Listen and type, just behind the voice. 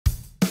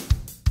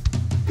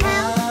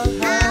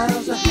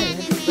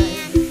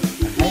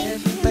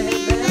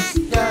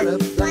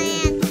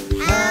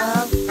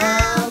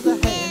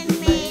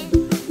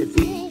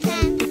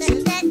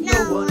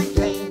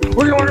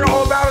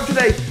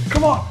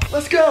Come on,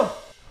 let's go.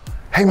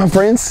 Hey my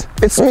friends,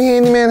 it's me,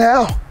 Handyman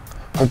Hal.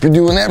 Hope you're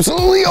doing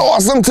absolutely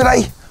awesome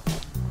today.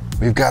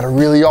 We've got a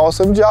really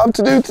awesome job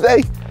to do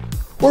today.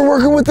 We're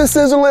working with the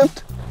scissor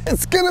lift.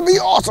 It's gonna be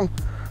awesome.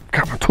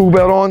 Got my tool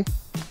belt on.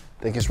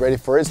 Think it's ready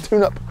for its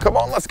tune-up. Come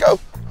on, let's go.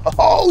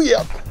 Oh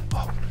yeah.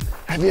 Oh,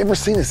 have you ever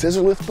seen a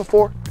scissor lift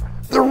before?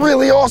 They're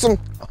really awesome.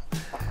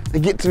 They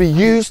get to be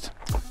used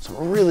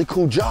some really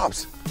cool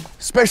jobs,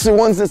 especially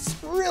ones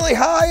that's really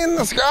high in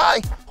the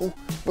sky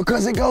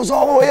because it goes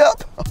all the way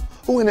up.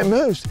 Oh, and it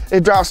moves.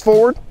 It drives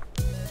forward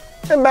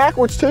and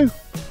backwards too.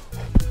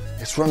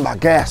 It's run by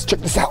gas. Check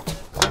this out.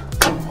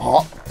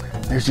 Oh,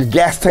 there's your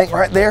gas tank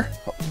right there.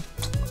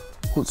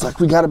 Looks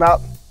like we got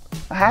about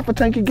a half a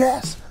tank of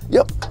gas.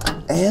 Yep.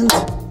 And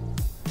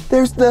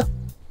there's the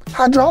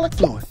hydraulic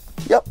fluid.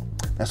 Yep.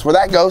 That's where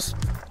that goes.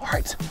 All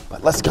right,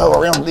 but let's go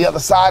around to the other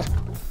side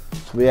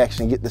so we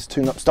actually get this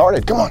tune-up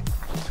started. Come on.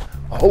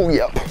 Oh,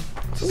 yep.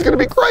 This is gonna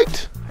be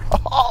great.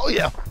 Oh,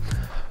 yeah.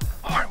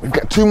 All right, we've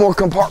got 2 more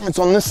compartments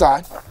on this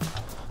side.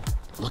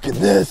 Look at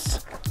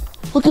this.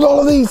 Look at all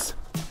of these.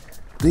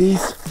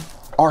 These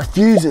are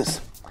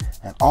fuses,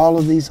 and all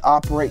of these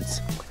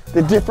operates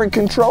the different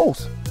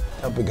controls.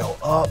 Help it go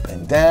up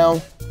and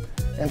down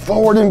and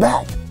forward and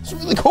back. It's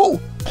really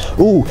cool.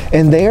 Ooh,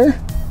 and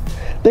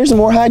there's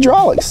more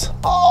hydraulics.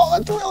 Oh,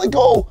 that's really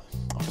cool.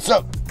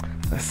 So,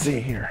 let's see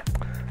here.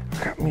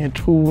 Got me a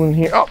tool in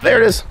here. Oh, there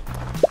it is.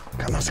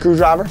 Got my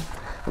screwdriver.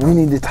 We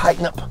need to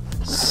tighten up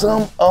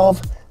some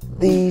of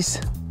these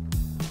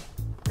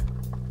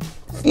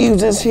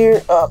fuses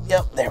here. Oh,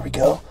 yep, there we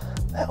go.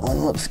 That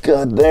one looks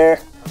good there.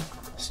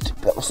 Let's do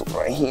that one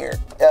right here.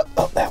 Yep,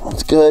 oh, that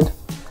one's good.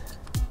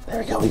 There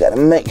we go. We got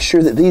to make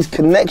sure that these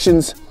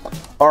connections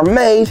are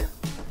made.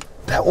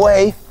 That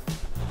way,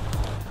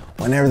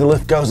 whenever the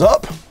lift goes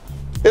up,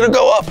 it'll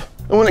go up.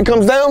 And when it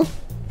comes down,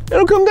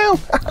 it'll come down.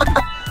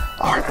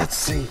 All right, let's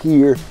see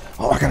here.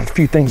 Oh, I got a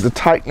few things to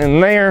tighten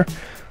in there.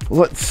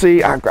 Let's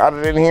see, I've got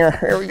it in here.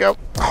 Here we go.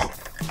 Oh.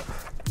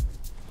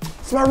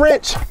 It's my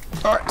wrench.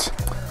 All right,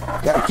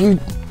 got a few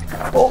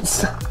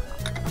bolts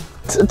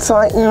to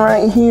tighten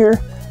right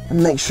here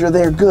and make sure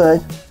they're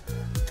good.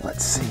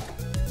 Let's see.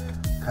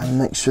 Gotta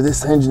make sure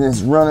this engine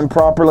is running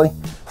properly.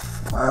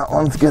 That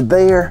one's good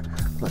there.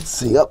 Let's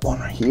see, up one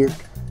right here.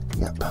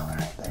 Yep, all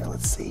right there,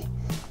 let's see.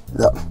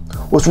 Yep.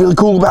 What's really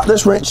cool about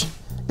this wrench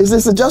is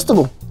it's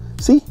adjustable.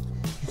 See,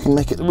 you can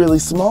make it really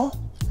small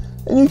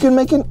and you can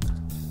make it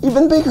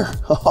even bigger.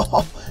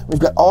 We've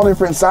got all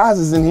different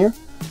sizes in here,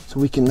 so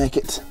we can make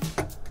it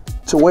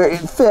to where it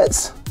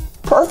fits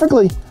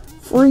perfectly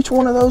for each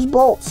one of those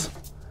bolts.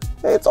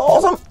 It's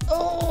awesome.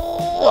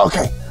 Oh,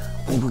 okay,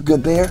 I think we're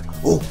good there.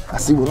 Oh, I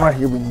see one right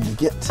here we need to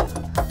get.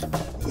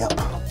 Yep.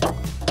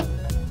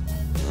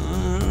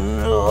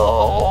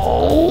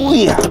 Oh,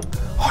 yeah.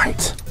 All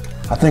right,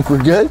 I think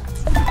we're good.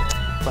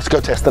 Let's go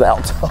test it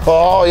out.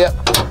 Oh, yeah.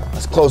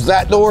 Let's close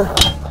that door.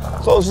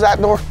 Close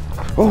that door.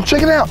 Oh,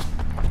 check it out.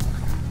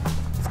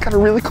 It's got a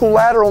really cool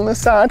ladder on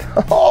this side.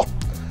 Oh,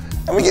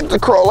 and we get to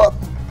crawl up.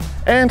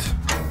 And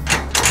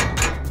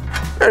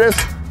there it is.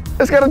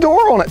 It's got a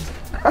door on it.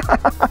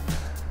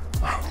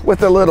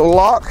 With a little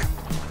lock.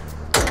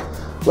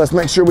 Let's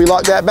make sure we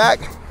lock that back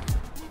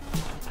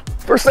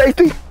for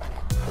safety.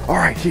 All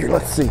right, here,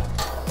 let's see.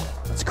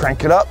 Let's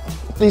crank it up.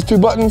 These 2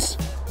 buttons.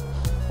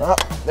 Oh,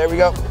 there we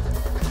go.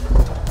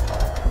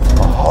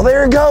 Oh,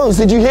 there it goes.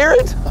 Did you hear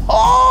it?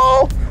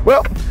 Oh,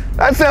 well,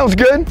 that sounds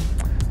good.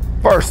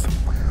 First,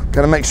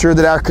 gotta make sure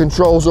that our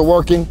controls are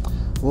working.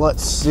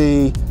 Let's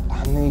see.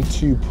 I need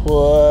to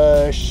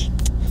push.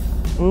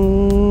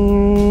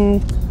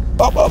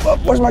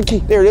 Where's my key?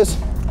 There it is.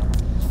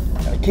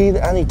 Got a key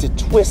that I need to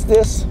twist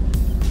this.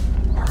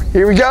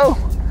 Here we go.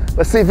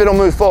 Let's see if it'll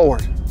move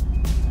forward.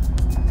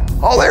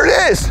 Oh, there it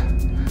is.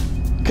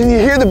 Can you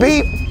hear the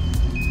beep?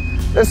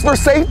 That's for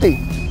safety,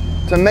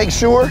 to make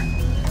sure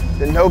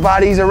that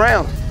nobody's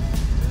around.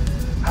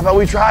 How about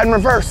we try it in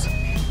reverse?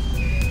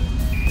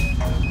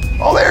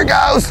 Oh, there it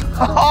goes.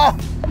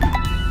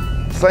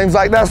 Seems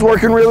like that's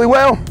working really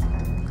well.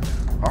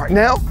 All right,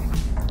 now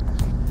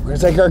we're gonna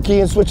take our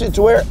key and switch it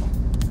to where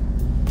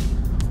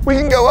we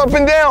can go up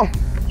and down.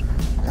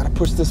 Gotta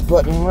push this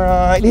button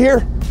right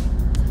here.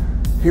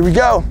 Here we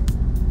go.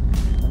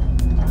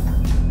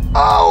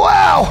 Oh,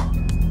 wow.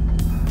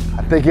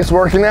 I think it's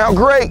working out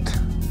great.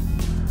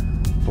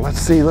 Let's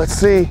see, let's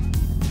see.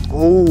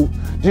 Oh,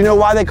 do you know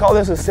why they call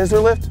this a scissor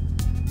lift?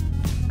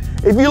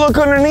 If you look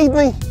underneath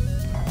me,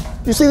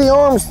 you see the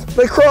arms,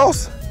 they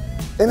cross,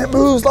 and it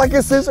moves like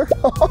a scissor.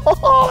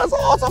 Oh, that's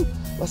awesome.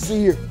 Let's see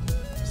here.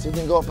 See if we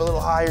can go up a little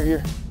higher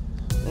here.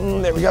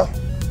 There we go.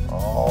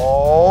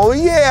 Oh,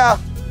 yeah.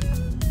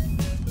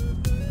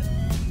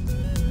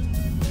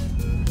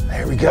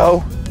 There we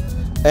go.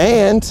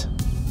 And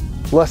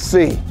let's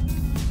see.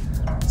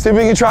 See if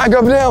we can try and go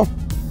up and down.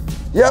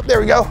 Yep,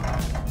 there we go.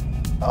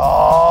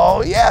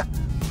 Oh, yeah.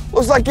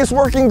 Looks like it's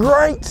working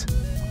great.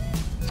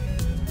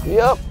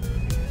 Yep.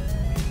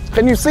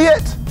 Can you see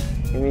it?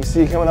 Can you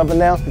see it coming up and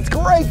down? It's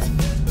great.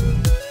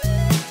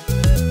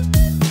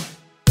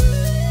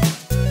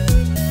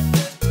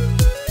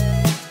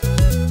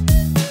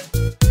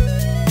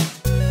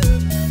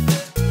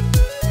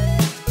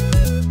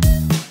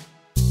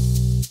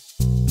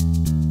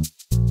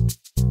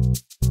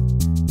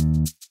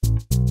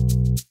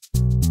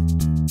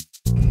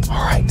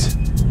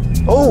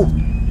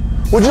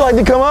 Would you like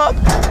to come up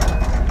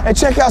and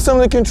check out some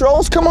of the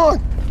controls? Come on.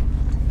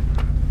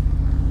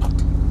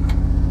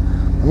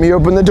 Let me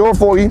open the door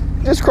for you.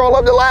 Just crawl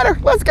up the ladder.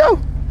 Let's go.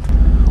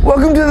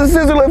 Welcome to the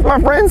scissor lift, my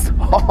friends.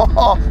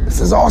 Oh, this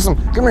is awesome.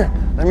 Come here.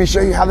 Let me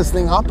show you how this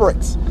thing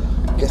operates.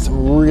 Got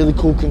some really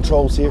cool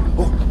controls here.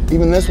 Oh,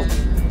 even this one.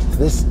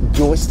 This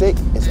joystick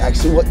is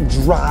actually what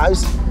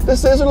drives the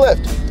scissor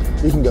lift.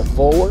 We can go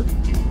forward.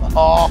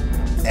 Oh,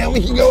 and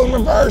we can go in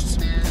reverse.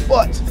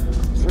 But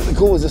what's really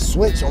cool is a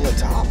switch on the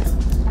top.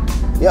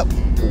 Yep,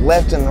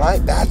 left and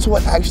right. That's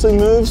what actually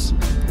moves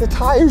the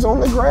tires on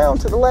the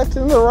ground to the left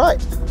and the right.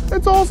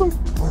 That's awesome.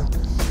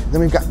 Then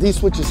we've got these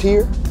switches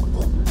here.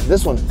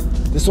 This one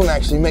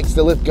actually makes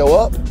the lift go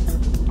up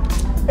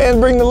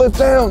and bring the lift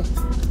down.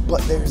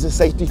 But there's a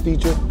safety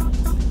feature.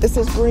 It's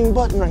this green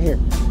button right here.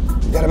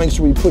 You gotta make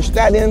sure we push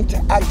that in to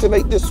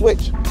activate this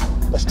switch.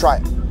 Let's try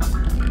it.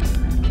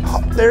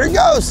 Oh, there it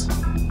goes.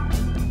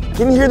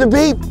 Can you hear the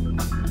beep?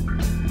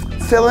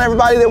 It's telling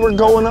everybody that we're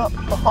going up.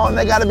 Oh, and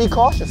they gotta be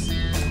cautious.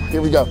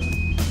 Here we go.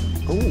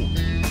 Ooh,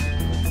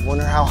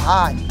 wonder how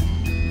high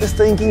this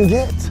thing can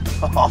get.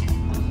 Oh,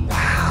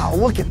 wow,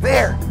 look at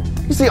there.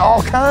 You see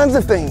all kinds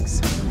of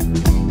things.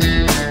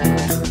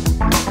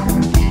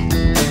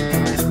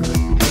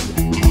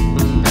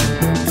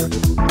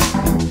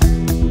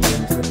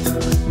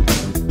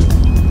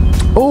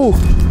 Oh,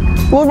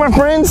 look, my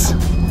friends.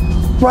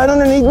 Right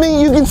underneath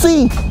me, you can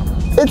see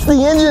it's the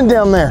engine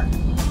down there.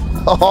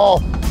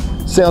 Oh,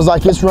 sounds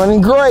like it's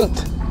running great.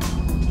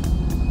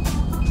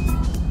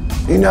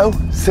 You know,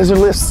 scissor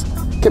lifts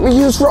can be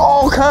used for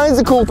all kinds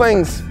of cool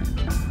things.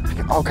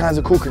 All kinds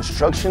of cool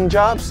construction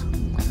jobs.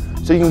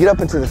 So you can get up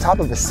into the top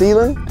of a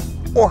ceiling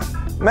or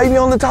maybe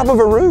on the top of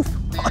a roof.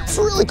 Oh, that's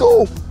really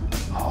cool.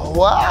 Oh,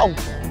 wow.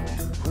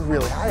 We're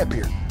really high up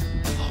here.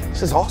 Oh,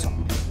 this is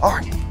awesome. All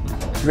right,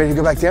 you ready to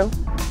go back down?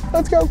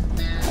 Let's go.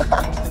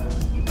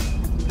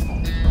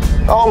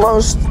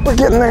 Almost, we're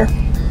getting there.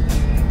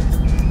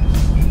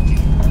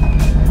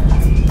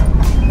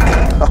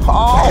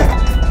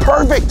 Oh,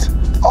 perfect.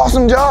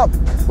 Awesome job.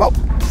 Well,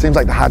 seems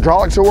like the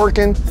hydraulics are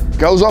working.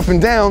 Goes up and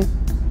down.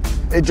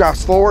 It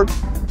drops forward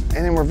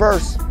and in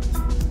reverse.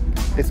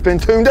 It's been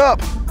tuned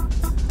up.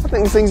 I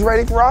think this thing's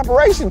ready for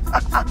operation.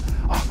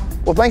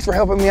 Well, thanks for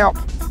helping me out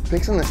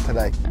fixing this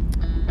today.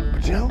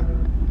 But you know,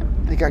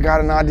 I think I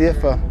got an idea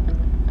for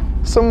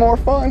some more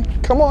fun.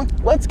 Come on,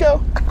 let's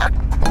go.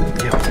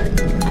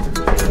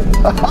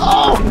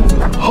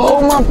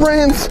 Oh, my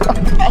friends,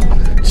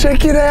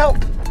 check it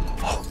out.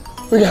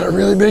 We got a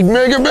really big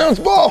mega bounce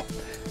ball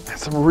and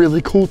some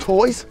really cool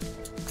toys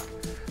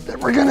that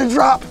we're gonna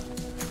drop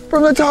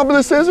from the top of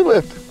the scissor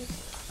lift.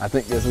 I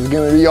think this is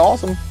gonna be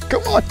awesome.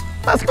 Come on,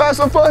 let's go have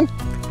some fun.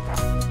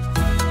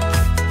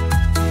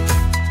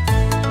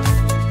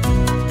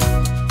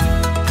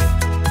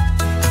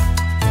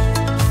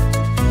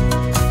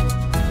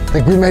 I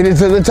think we made it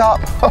to the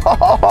top.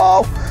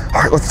 All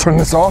right, let's turn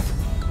this off.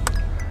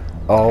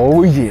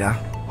 Oh yeah.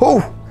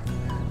 Oh.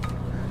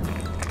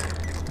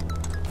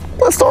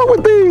 Let's start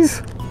with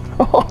these.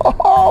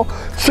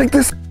 Check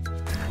this.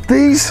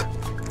 These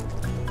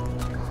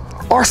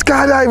are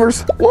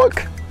skydivers.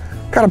 Look,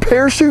 got a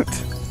parachute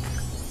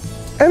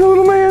and a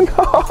little man.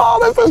 Oh,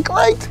 this is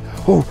great.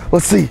 Oh,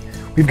 let's see.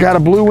 We've got a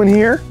blue one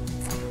here.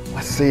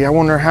 Let's see, I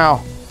wonder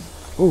how.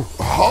 Ooh.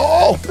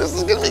 Oh, this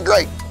is gonna be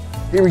great.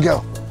 Here we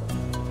go.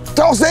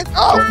 Toss it.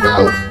 Oh,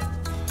 no.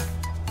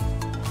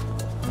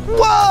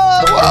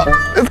 Whoa,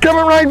 whoa. It's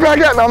coming right back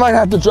out. Now I might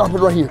have to drop it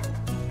right here.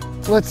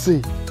 Let's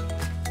see.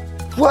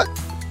 What?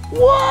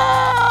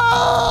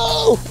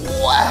 Whoa!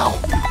 Wow.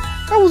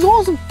 That was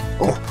awesome.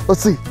 Oh,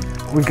 let's see.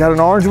 We've got an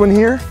orange one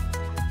here.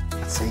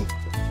 Let's see.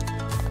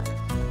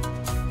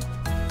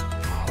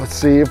 Let's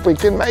see if we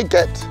can make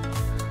it.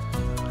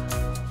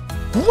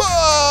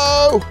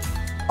 Whoa!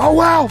 Oh,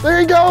 wow. There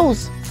he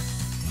goes.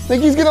 I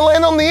think he's going to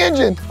land on the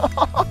engine.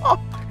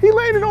 He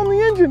landed on the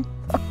engine.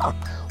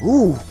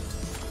 Ooh,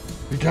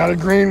 we got a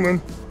green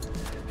one.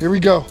 Here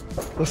we go.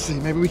 Let's see,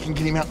 maybe we can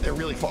get him out there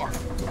really far.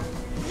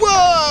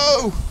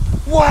 Whoa!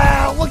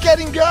 Wow, look at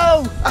him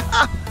go.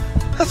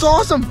 That's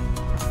awesome.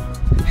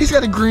 He's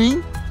got a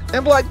green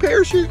and black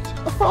parachute.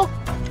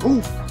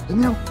 Ooh,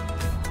 and now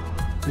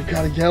we've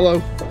got a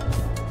yellow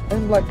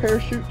and black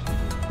parachute.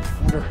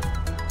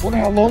 Wonder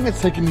how long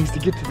it's taking these to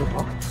get to the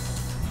top.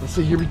 Let's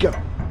see, here we go.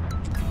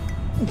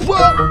 Whoa,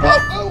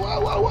 whoa, whoa,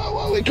 whoa, whoa,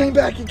 whoa, it came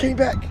back, it came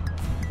back.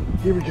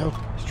 Here we go,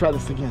 let's try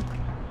this again.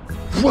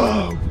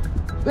 Whoa,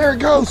 there it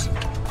goes.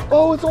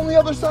 Oh, it's on the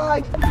other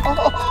side.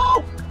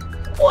 Oh,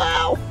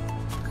 wow.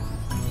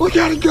 Look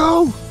at it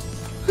go.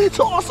 It's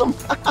awesome.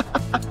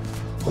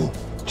 Oh,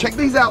 check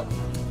these out.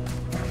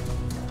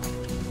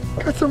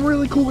 Got some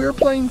really cool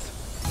airplanes.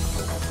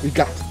 We've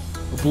got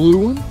a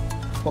blue one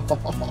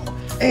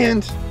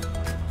and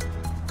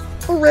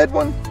a red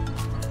one.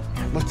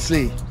 Let's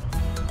see.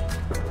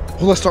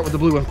 Well, let's start with the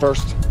blue one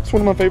first. It's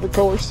one of my favorite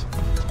colors.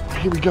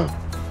 Here we go.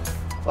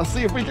 Let's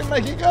see if we can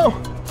make it go.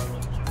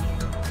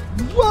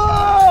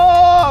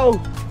 Whoa!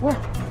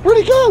 Where'd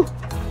it go?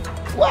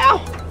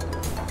 Wow!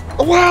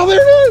 Oh, wow, there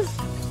it is!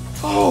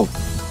 Oh,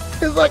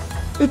 It's like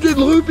it did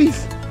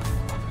loopies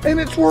and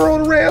it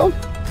swirled around.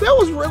 That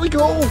was really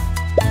cool.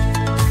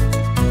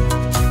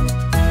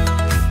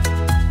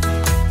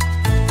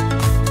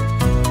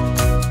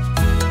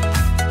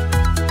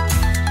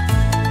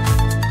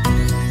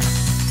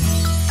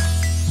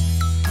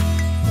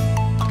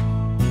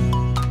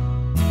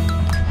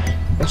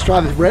 Let's try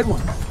the red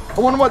one. I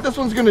wonder what this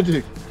one's gonna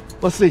do.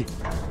 Let's see.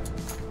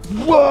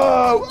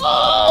 Whoa!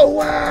 Oh,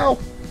 wow!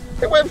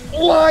 It went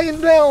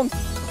flying down.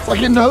 It's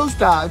like a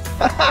nosedive.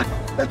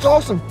 That's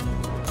awesome.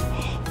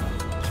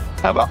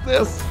 How about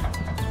this?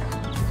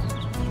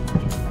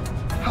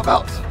 How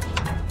about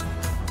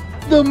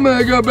the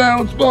mega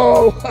bounce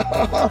ball?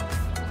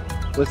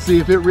 Let's see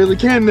if it really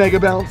can mega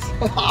bounce.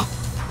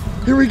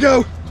 Here we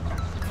go.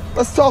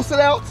 Let's toss it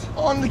out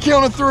on the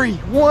count of 3.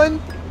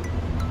 1,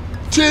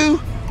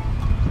 2,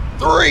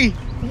 3.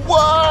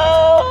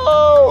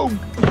 Whoa!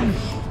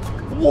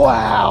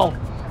 Wow,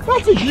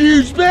 that's a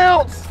huge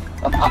bounce.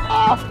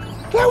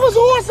 That was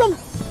awesome.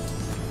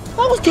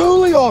 That was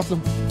totally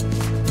awesome.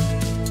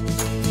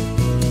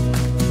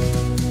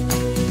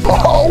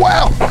 Oh,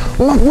 wow,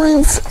 my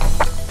friends,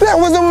 that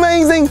was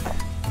amazing.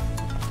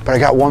 But I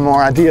got one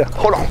more idea.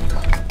 Hold on.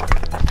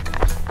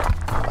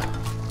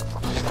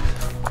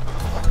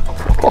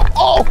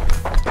 Oh,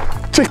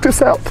 check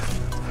this out.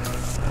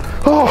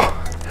 Oh,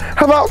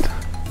 how about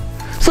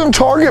some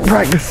target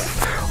practice?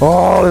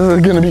 Oh, this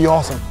is gonna be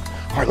awesome.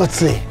 All right, let's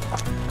see.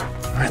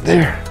 Right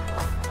there.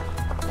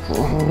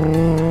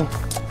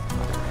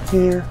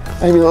 Here,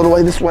 maybe a little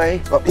way this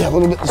way. Oh, yeah, a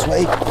little bit this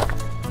way.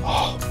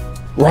 Oh,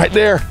 right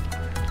there.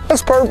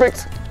 That's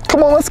perfect.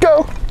 Come on, let's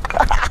go.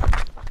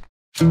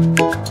 Ooh,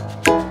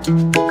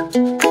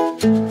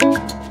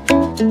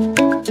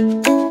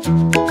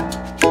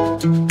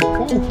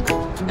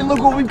 and look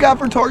what we've got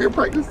for target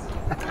practice.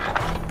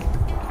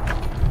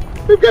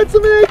 We've got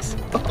some eggs.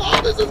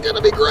 Oh, this is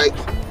gonna be great.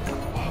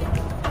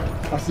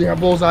 I see our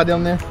bullseye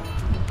down there.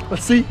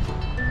 Let's see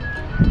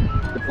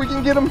if we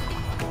can get them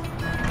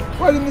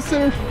right in the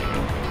center.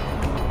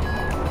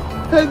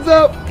 Heads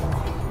up.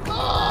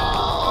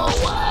 Oh,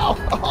 wow.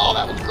 Oh,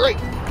 that was great.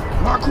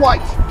 Not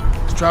quite.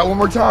 Let's try it one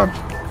more time.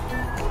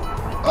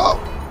 Oh.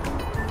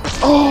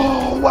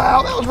 Oh,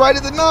 wow. That was right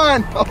at the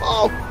 9.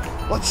 Oh,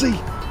 let's see.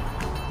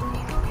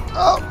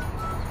 Oh.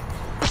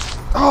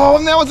 Oh,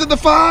 and now it's at the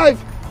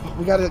 5. Oh,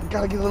 we gotta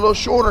get a little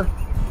shorter.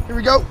 Here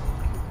we go.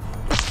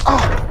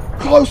 Oh,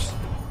 close.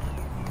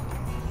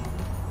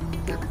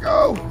 Here we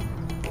go.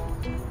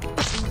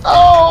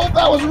 Oh,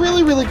 that was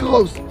really, really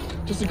close.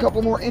 Just a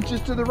couple more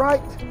inches to the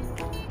right.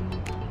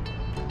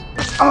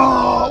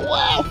 Oh,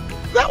 wow.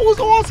 That was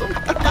awesome.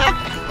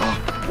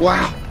 Oh,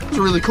 wow, that was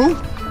really cool.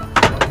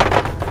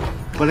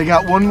 But I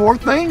got one more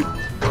thing.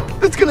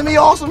 It's gonna be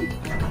awesome.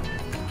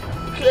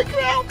 Check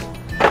it out.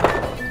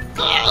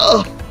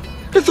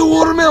 It's a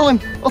watermelon.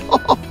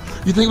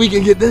 You think we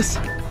can get this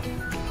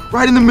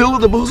right in the middle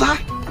of the bullseye?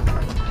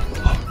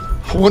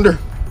 I wonder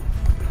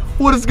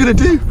what it's gonna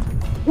do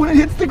when it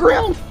hits the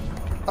ground.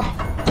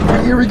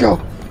 Oh, here we go.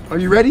 Are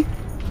you ready?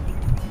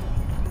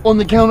 On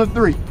the count of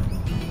 3.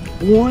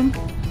 1,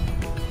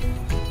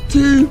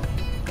 2, 3.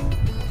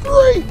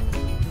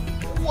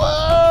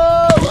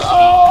 Whoa!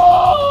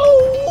 Oh,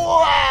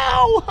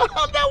 wow!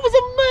 That was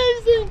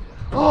amazing.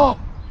 Oh,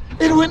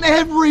 it went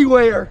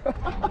everywhere.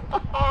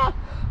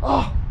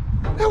 Oh,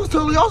 that was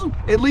totally awesome.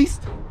 At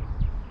least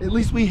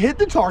we hit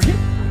the target.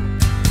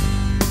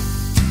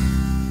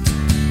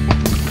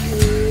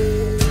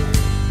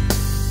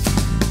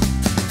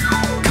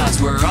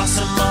 We're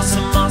awesome,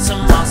 awesome,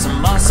 awesome,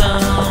 awesome,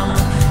 awesome.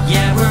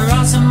 Yeah, we're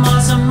awesome,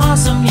 awesome,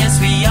 awesome, yes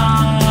we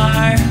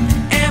are.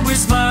 And we're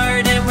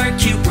smart and we're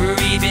cute, we're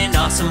even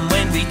awesome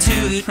when we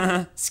toot.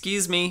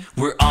 Excuse me.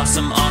 We're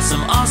awesome,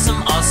 awesome,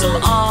 awesome,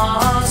 awesome,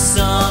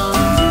 awesome.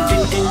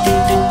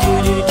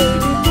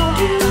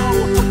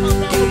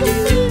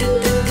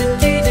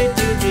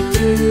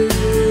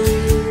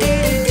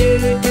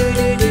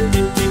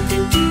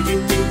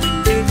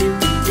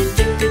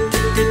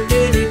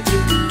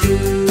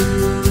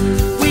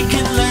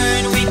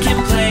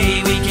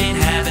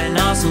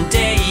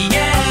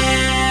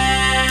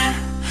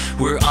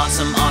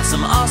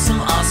 Awesome,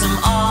 awesome, awesome,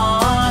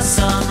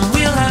 awesome.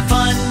 We'll have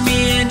fun,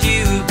 me and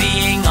you.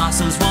 Being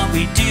awesome's what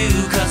we do,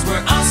 'cause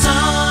we're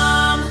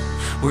awesome.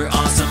 We're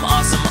awesome,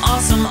 awesome,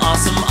 awesome,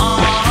 awesome,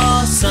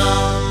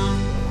 awesome.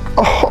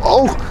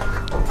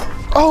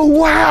 Oh,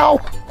 wow.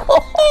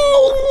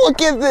 Oh,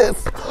 look at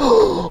this.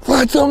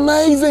 That's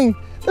amazing.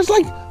 There's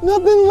like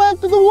nothing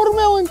left of the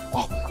watermelon.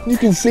 Oh, you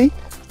can see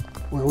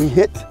where we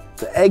hit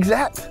the eggs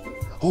at.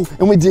 Oh,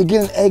 and we did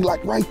get an egg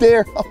like right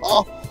there.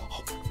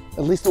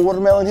 At least the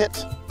watermelon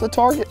hit the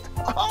target.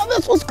 Oh,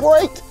 this was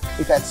great.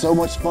 We've had so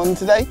much fun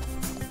today.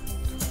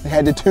 We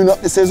had to tune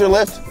up the scissor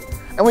lift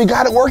and we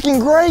got it working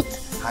great.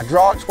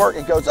 Hydraulics work,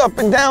 it goes up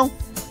and down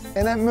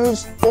and it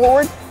moves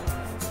forward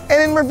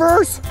and in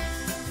reverse.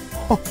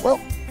 Oh, well,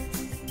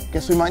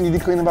 guess we might need to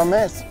clean up our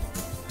mess.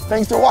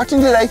 Thanks for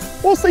watching today.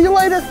 We'll see you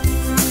later.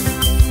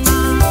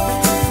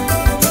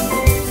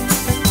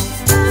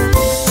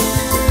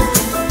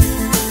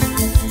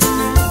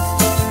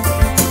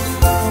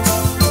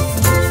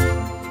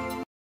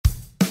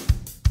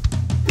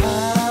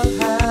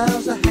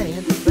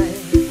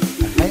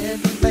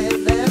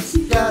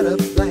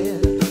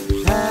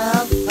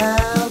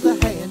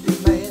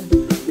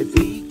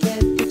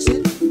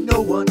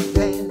 one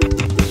can.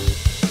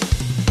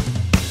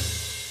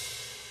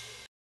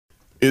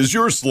 Is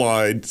your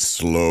slide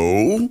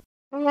slow?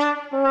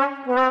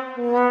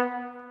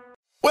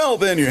 Well,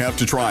 then you have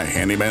to try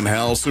Handyman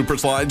Hal Super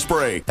Slide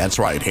Spray. That's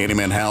right,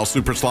 Handyman Hal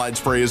Super Slide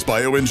Spray is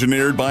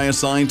bioengineered by a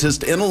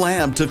scientist in a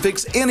lab to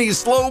fix any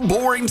slow,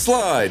 boring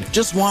slide.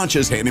 Just watch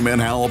as Handyman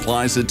Hal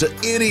applies it to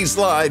any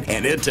slide,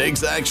 and it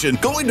takes action,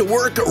 going to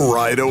work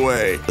right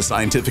away. The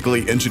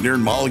scientifically engineered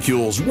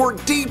molecules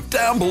work deep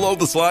down below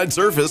the slide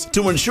surface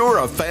to ensure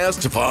a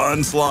fast,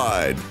 fun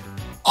slide.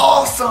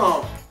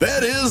 Awesome!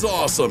 That is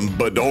awesome,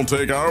 but don't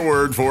take our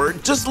word for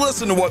it. Just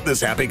listen to what this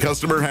happy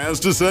customer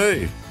has to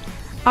say.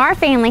 Our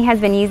family has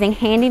been using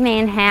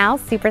Handyman Hal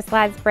Super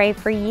Slide Spray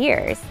for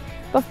years.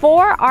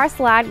 Before, our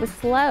slide was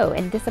slow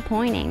and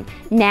disappointing.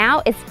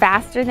 Now it's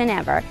faster than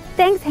ever.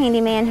 Thanks,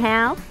 Handyman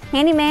Hal.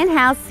 Handyman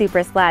Hal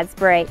Super Slide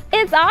Spray.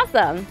 It's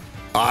awesome.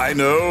 I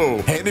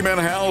know. Handyman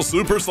Hal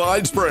Super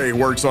Slide Spray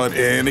works on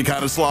any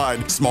kind of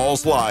slide. Small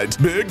slides,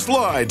 big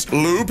slides,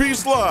 loopy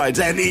slides,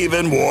 and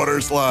even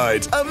water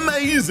slides.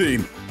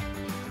 Amazing.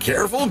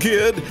 Careful,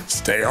 kid.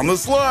 Stay on the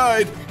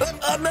slide.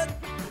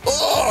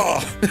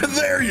 Oh,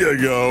 there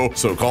you go.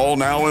 So call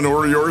now and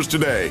order yours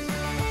today.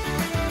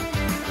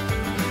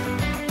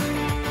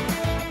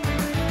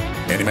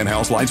 Handyman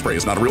Hal Slide Spray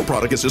is not a real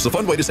product. It's just a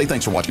fun way to say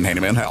thanks for watching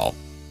Handyman Hal.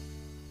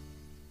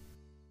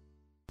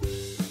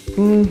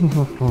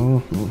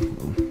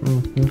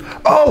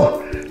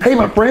 Oh, hey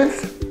my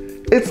friends.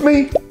 It's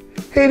me,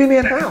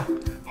 Handyman Hal.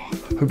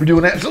 Hope you're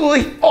doing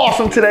absolutely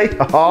awesome today.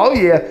 Oh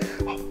yeah.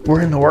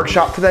 We're in the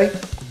workshop today,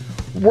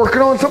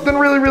 working on something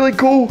really, really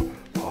cool.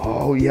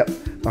 Oh yep.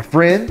 My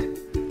friend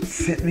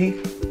sent me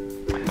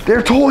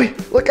their toy.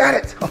 Look at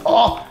it.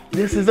 Oh,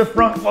 this is a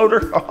front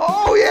loader.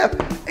 Oh yeah.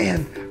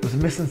 And was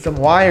missing some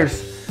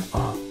wires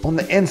on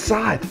the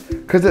inside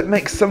because it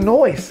makes some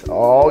noise.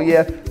 Oh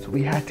yeah. So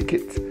we had to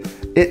get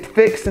it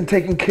fixed and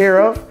taken care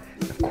of.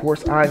 And of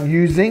course, I'm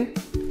using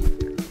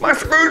my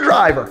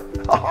screwdriver.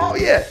 Oh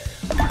yeah.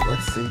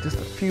 Let's see, just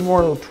a few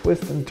more little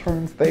twists and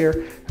turns there.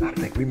 And I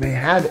think we may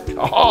have it.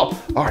 Oh,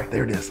 all right,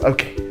 there it is.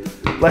 Okay,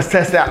 let's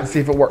test it out and see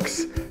if it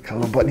works. Got a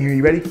little button here,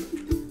 you ready?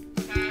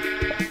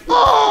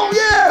 Oh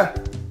yeah!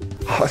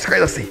 Oh, that's great,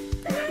 let's see.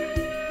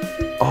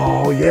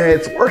 Oh yeah,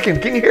 it's working.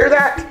 Can you hear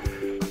that?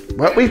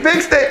 Well, we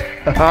fixed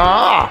it.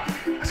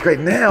 That's great.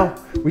 Now,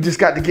 we just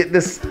got to get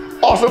this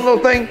awesome little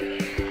thing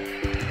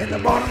in the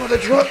bottom of the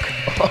truck.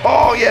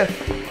 Oh yeah.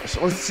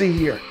 So let's see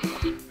here.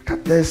 I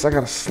got this, I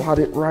gotta slide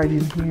it right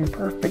in here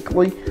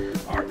perfectly.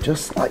 All right,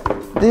 just like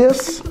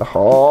this.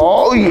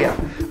 Oh yeah.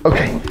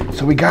 Okay,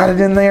 so we got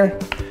it in there.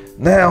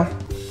 Now,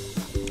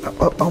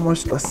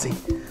 almost, let's see.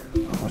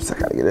 Almost, I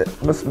gotta get it.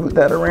 Let's move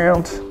that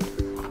around.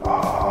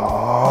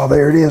 Oh,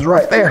 there it is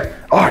right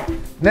there. All right,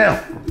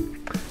 now,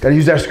 gotta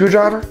use that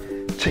screwdriver.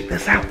 Check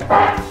this out.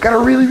 Got a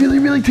really, really,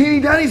 really teeny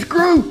tiny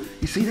screw.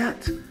 You see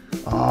that?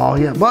 Oh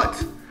yeah,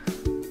 but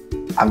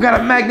I've got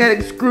a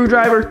magnetic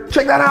screwdriver.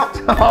 Check that out.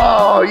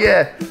 Oh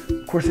yeah.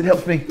 Of course it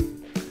helps me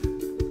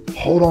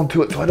hold on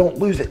to it so I don't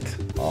lose it.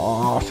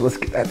 Oh, so let's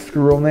get that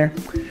screw on there.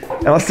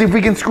 And let's see if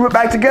we can screw it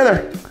back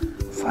together.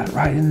 Slide it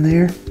right in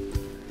there.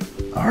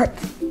 All right.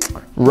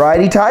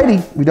 Righty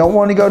tighty. We don't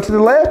want to go to the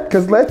left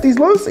because lefty's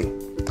loosey.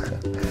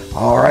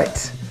 All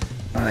right.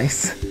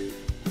 Nice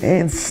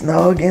and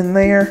snug in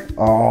there.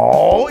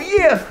 Oh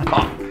yeah.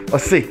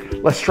 Let's see.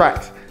 Let's try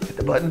it. Hit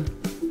the button.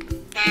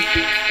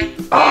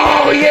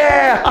 Oh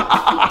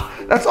yeah!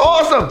 That's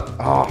awesome!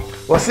 Oh,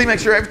 let's see, make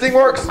sure everything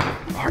works.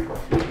 All right,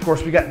 of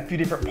course we got a few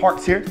different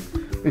parts here.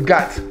 We've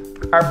got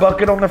our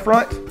bucket on the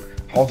front,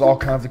 holds all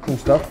kinds of cool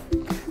stuff.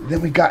 And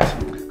then we got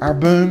our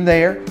boom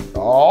there.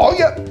 Oh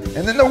yep,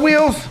 and then the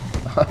wheels.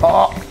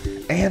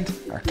 And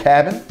our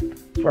cabin.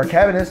 That's where our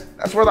cabin is.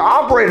 That's where the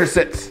operator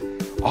sits.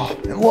 Oh,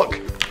 and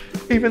look,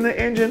 even the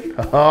engine.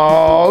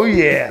 Oh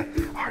yeah.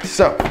 All right,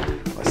 so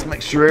let's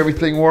make sure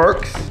everything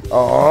works.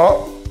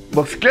 Oh.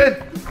 Looks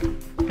good.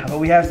 How about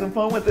we have some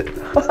fun with it?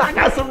 I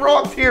got some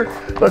rocks here.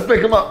 Let's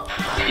pick them up.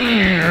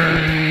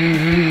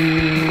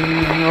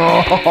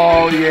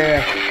 Oh,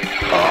 yeah.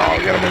 Oh,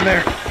 get them in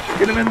there.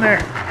 Get them in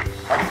there.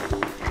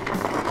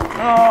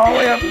 Oh,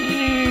 yeah.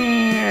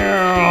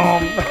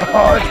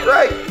 Oh, that's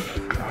great.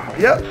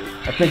 Yep,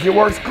 I think it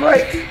works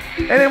great.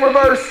 And in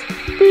reverse.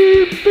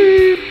 Beep,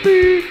 beep,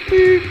 beep,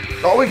 beep.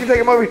 Oh, we can take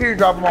them over here and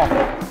drop them off.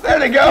 There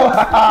they go.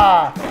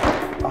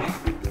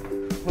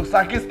 Looks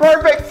like it's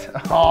perfect.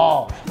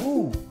 Oh,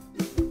 ooh.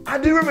 I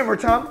do remember a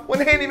time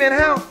when Handyman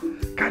Hal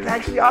got to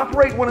actually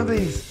operate one of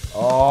these.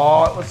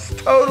 Oh, it was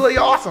totally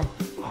awesome.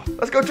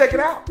 Let's go check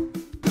it out.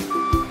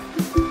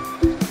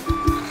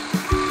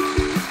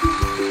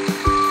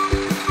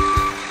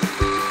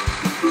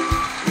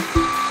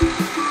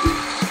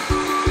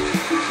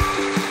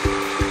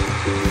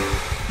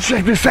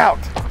 Check this out.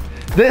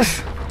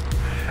 This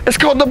is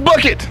called the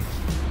bucket.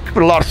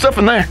 Put a lot of stuff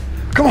in there.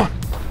 Come on.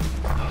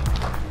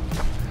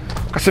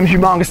 Got some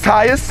humongous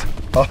tires.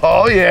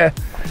 Oh yeah.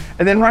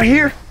 And then right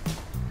here,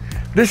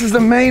 this is the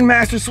main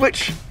master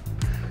switch.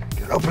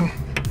 Get it open.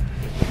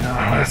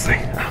 Oh, let's see.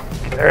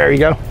 There you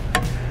go.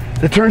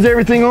 that turns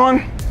everything on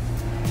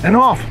and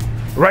off.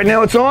 Right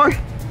now it's on.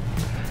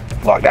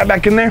 Lock that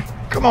back in there.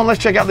 Come on,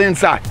 let's check out the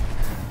inside.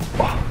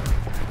 Oh,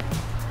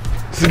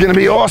 this is gonna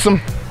be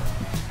awesome.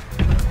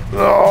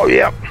 Oh,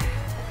 yep.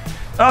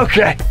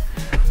 Okay.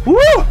 Woo!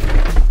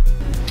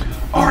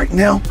 All right,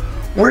 now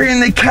we're in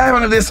the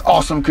cabin of this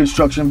awesome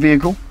construction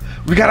vehicle.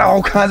 We got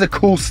all kinds of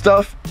cool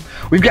stuff.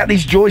 We've got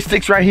these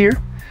joysticks right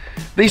here.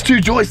 These two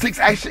joysticks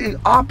actually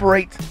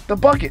operate the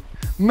bucket,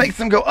 makes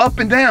them go up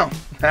and down.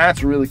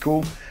 That's really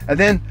cool. And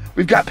then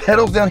we've got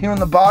pedals down here on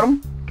the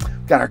bottom.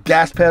 We've got our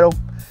gas pedal,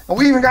 and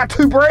we even got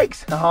 2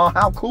 brakes. Oh,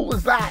 how cool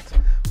is that?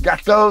 We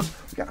got those.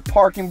 We got a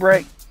parking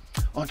brake.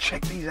 Oh,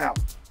 check these out.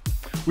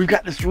 We've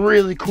got this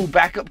really cool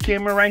backup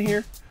camera right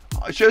here.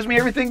 It shows me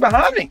everything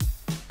behind me.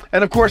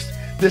 And of course,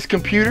 this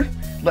computer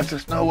lets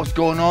us know what's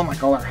going on,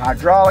 like all our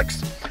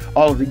hydraulics,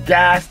 all of the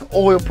gas, the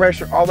oil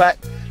pressure, all that.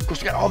 Of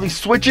course, we got all these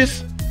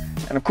switches,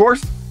 and of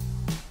course,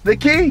 the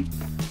key.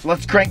 So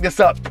let's crank this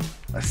up.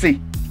 Let's see.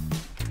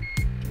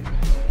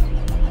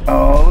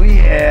 Oh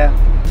yeah.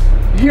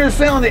 You hear the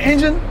sound of the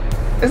engine?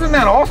 Isn't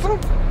that awesome?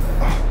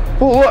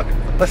 Oh, look.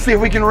 Let's see if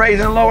we can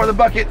raise and lower the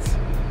buckets.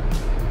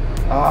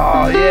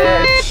 Oh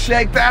yeah,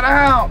 check that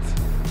out.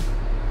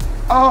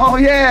 Oh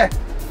yeah,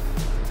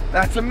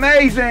 that's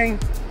amazing.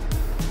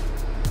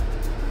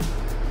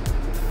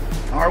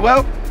 All right,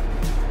 well,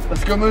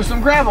 let's go move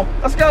some gravel.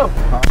 Let's go.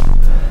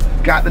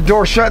 Got the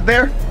door shut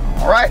there.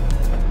 All right,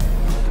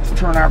 let's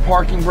turn our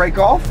parking brake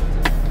off.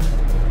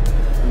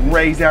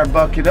 Raise our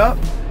bucket up.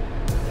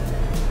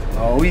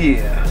 Oh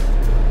yeah.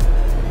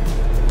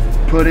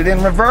 Put it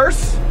in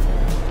reverse.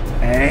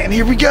 And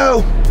here we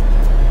go.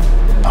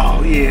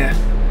 Oh yeah.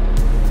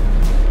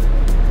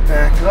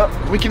 Back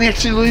up. We can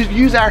actually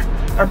use our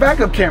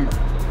backup camera.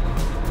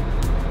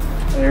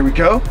 There we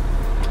go.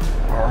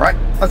 All right,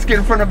 let's get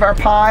in front of our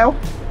pile.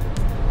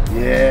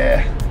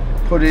 Yeah,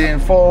 put it in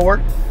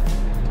forward.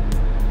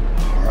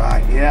 All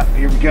right, yeah,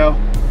 here we go.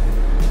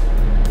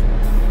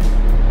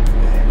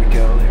 There we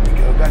go, there we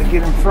go. Gotta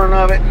get in front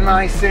of it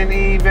nice and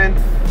even.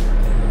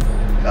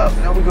 Up,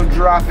 now we're gonna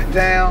drop it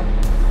down.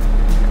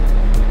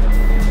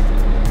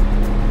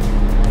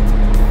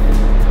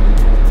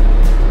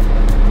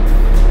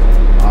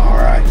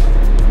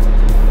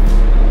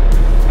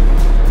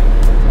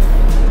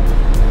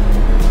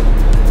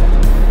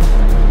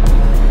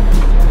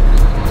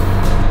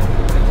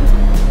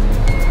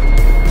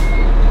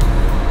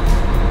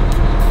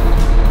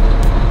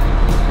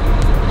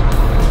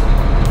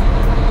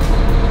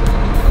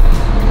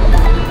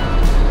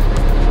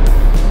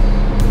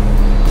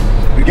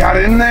 Got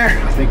it in there?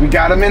 I think we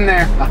got them in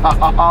there.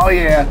 Oh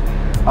yeah.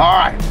 All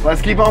right, let's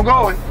keep on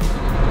going.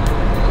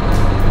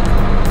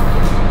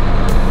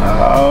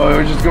 Oh,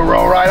 we're just gonna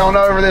roll right on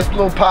over this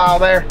little pile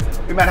there.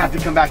 We might have to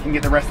come back and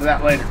get the rest of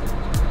that later.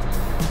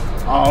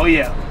 Oh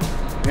yeah.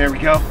 There we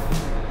go.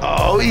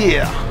 Oh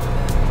yeah.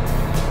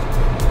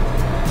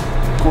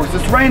 Of course,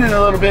 it's raining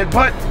a little bit,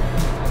 but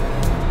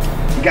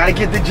you gotta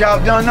get the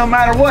job done no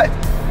matter what.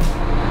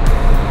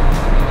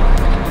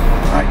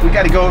 All right, we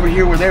gotta go over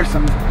here where there's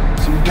some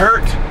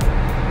dirt.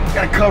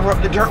 Gotta cover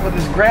up the dirt with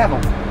this gravel.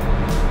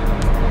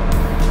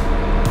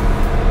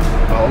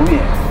 Oh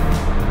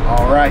yeah.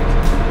 All right.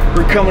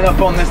 We're coming up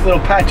on this little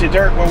patch of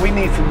dirt where we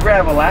need some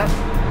gravel at.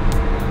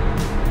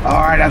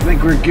 All right, I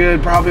think we're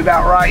good. Probably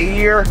about right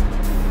here.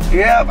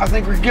 Yep, I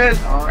think we're good.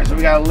 All right, so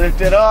we gotta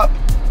lift it up.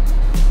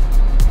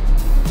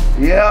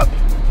 Yep.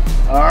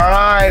 All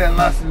right, and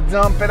let's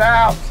dump it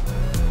out.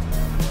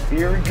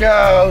 Here it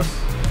goes.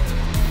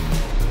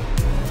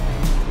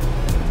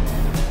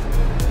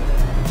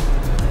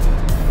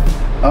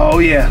 Oh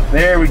yeah,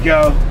 there we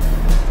go.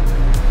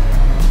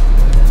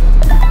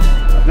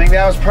 I think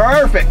that was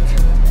perfect.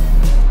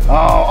 Oh,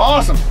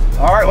 awesome.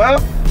 All right,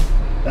 well,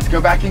 let's go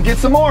back and get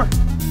some more.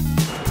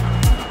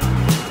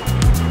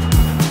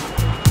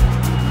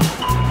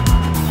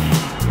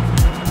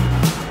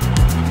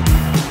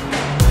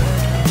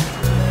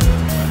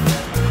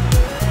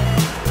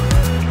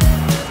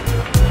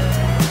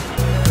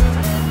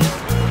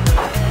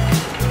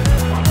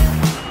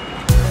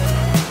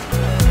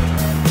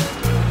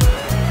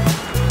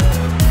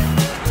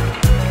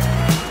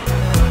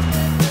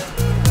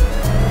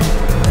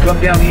 Come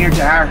down here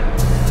to our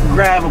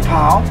gravel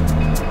pile.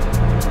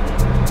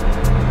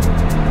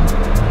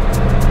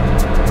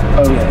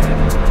 Oh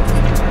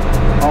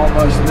yeah,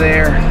 almost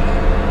there.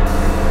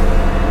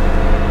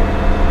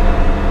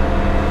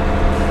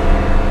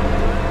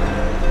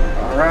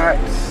 All right,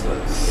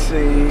 let's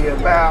see,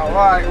 about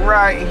like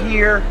right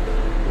here.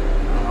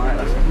 All right,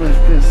 let's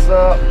lift this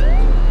up.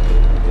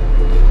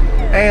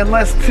 And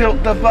let's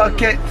tilt the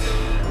bucket.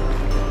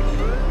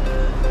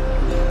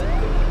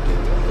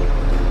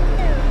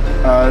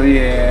 Oh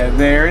yeah,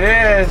 there it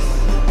is.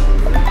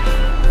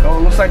 Oh,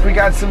 it looks like we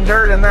got some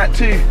dirt in that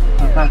too.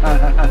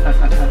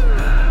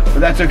 But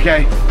that's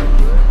okay.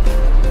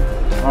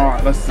 All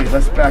right, let's see,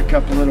 let's back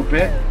up a little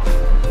bit.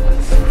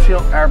 Let's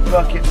tilt our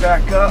bucket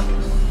back up.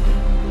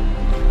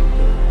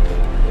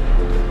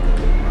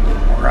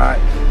 All right.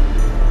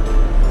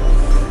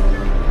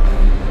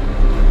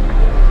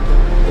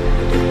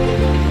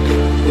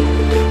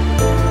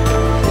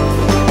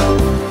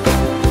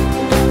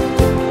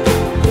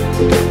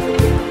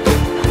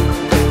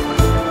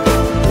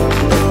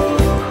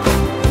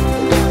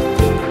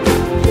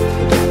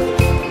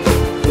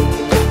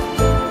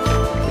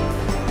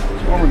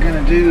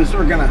 do is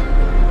we're gonna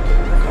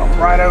come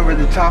right over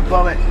the top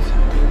of it.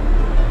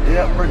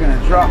 Yep, we're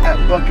gonna drop that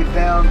bucket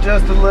down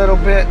just a little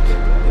bit.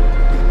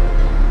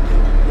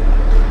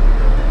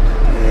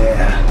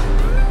 Yeah.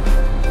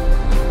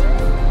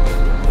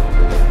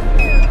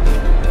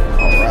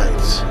 All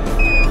right.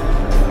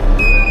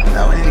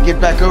 Now we need to get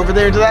back over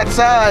there to that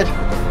side.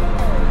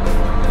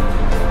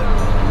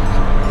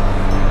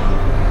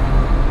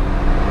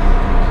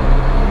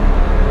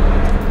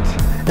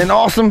 An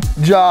awesome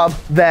job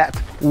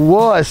that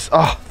was.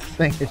 Oh, this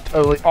thing is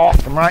totally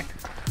awesome, right?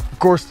 Of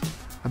course,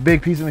 a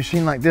big piece of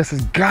machine like this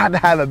has got to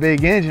have a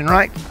big engine,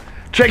 right?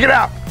 Check it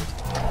out.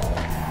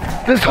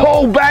 This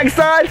whole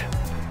backside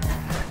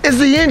is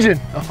the engine.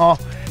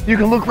 You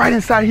can look right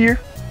inside here.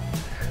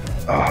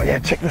 Oh yeah,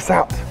 check this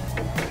out.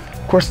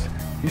 Of course,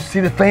 you see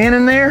the fan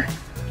in there?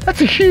 That's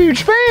a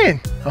huge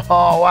fan.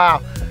 Oh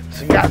wow.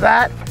 So you got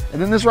that,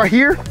 and then this right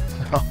here.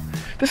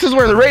 This is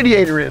where the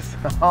radiator is.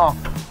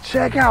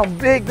 Check how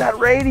big that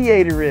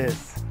radiator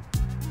is.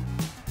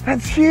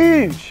 That's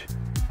huge.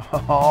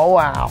 Oh,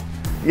 wow.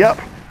 Yep,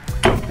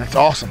 that's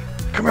awesome.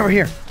 Come over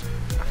here.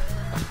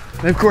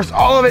 And of course,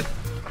 all of it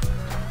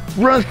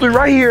runs through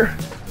right here.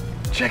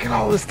 Check out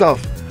all this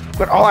stuff.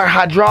 Got all our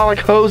hydraulic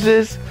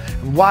hoses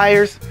and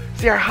wires.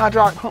 See our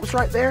hydraulic pumps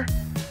right there?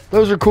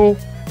 Those are cool.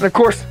 And of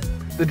course,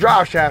 the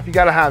drive shaft, you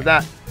gotta have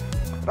that.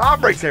 It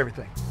operates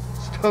everything.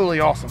 It's totally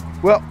awesome.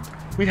 Well,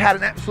 we had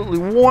an absolutely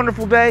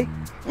wonderful day.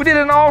 We did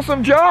an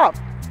awesome job.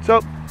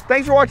 So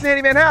thanks for watching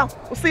Handyman Hal.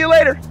 We'll see you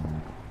later.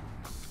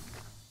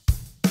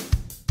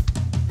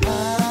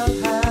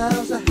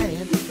 Hal's a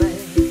handyman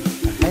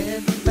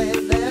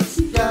that's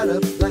got a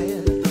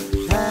plan.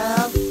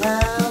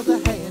 Hal's a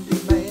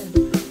handyman.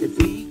 If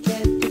he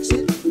can't fix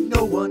it,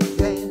 no one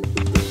can.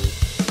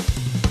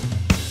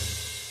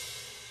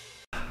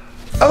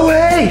 Oh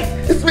hey,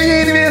 it's me,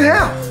 Handyman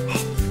Hal.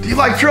 Do you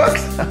like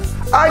trucks?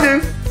 I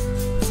do.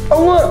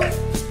 Oh look,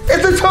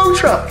 it's a tow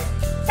truck.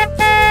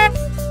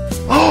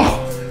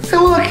 Oh, hey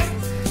look,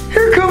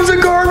 here comes a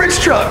garbage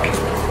truck.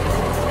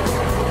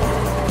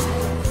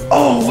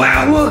 Oh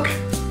wow, look,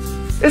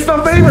 it's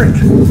my favorite.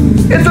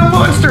 It's a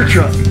monster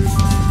truck.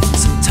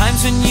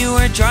 Sometimes when you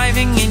are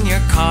driving in your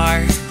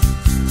car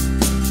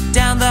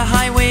down the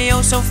highway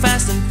oh so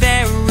fast and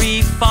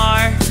very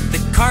far,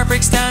 the car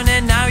breaks down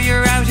and now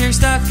you're out here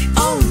stuck.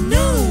 Oh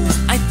no,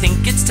 I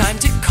think it's time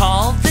to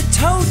call the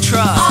tow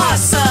truck.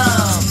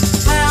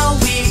 Awesome! Wow,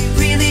 we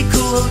really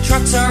cool.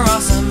 Trucks are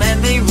awesome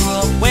and they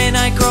rule. When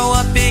I grow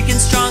up big and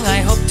strong,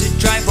 I hope to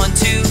drive one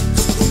too.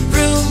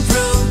 Vroom,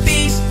 vroom,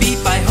 beep,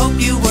 beep. I hope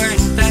you weren't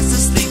fast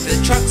asleep.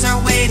 The trucks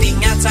are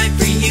waiting outside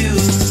for you.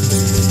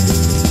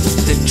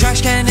 The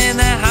trash can in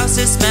the house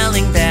is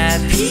smelling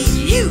bad.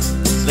 Pee-you.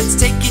 Let's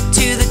take it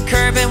to the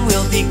curb and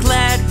we'll be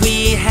glad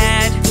we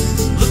had.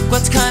 Look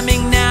what's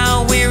coming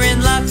now, we're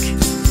in luck.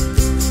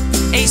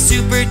 A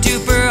super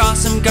duper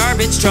awesome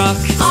garbage truck.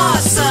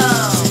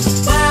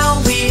 Awesome!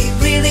 Wow, we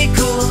really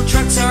cool.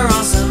 Trucks are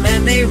awesome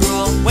and they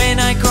rule. When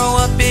I grow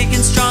up big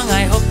and strong,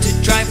 I hope to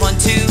drive one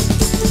too.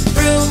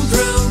 Vroom,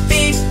 vroom,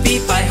 beep,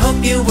 beep. I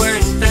hope you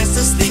weren't fast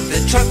asleep. The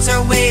trucks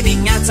are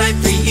waiting outside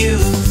for you.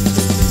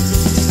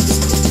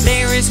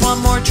 There is one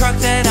more truck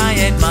that I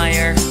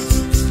admire.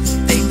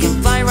 They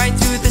can fly right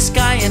through the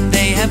sky and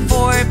they have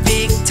 4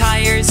 big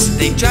tires.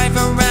 They drive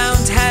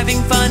around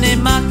having fun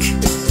and muck.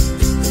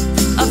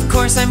 Of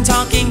course I'm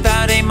talking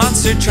about a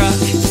monster truck.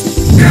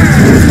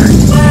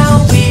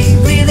 Well, we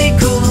really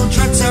cool.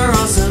 Trucks are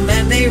awesome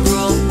and they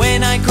rule.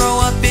 When I grow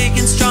up big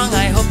and strong,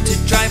 I hope to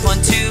drive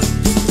one too.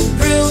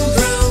 Vroom,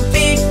 vroom,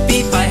 beep,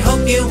 beep. I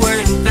hope you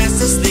weren't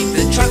fast asleep.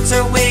 The trucks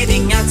are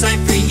waiting outside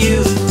for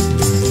you.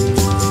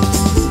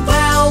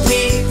 Well,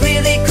 we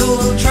really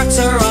cool. Trucks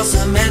are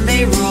awesome and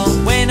they rule.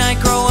 When I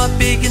grow up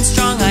big and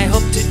strong, I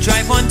hope to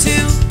drive one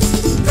too.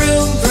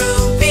 Vroom,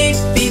 vroom, beep,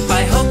 beep.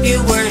 I hope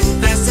you weren't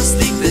fast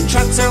asleep. The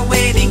trucks are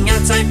waiting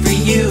outside for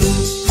you.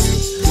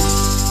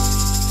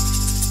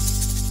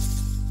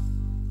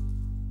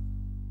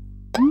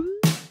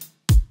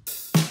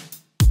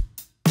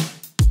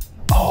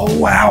 Oh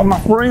wow, my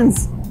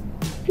friends,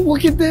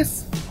 look at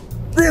this.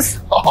 This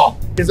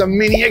is a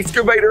mini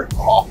excavator.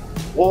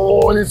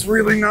 Oh, and it's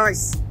really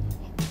nice.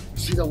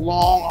 See the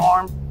long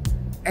arm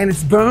and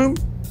its boom?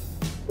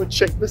 But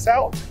check this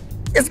out.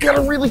 It's got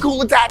a really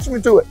cool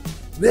attachment to it.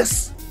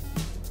 This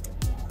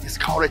is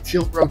called a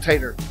tilt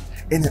rotator,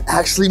 and it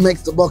actually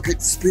makes the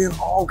bucket spin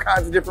all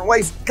kinds of different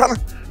ways. Kind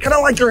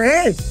of like your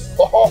hand.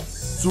 Oh,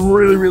 it's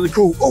really, really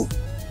cool. Oh,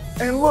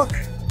 and look,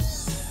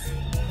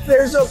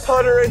 there's a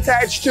putter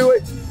attached to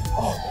it.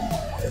 Oh,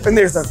 and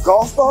there's a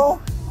golf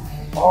ball.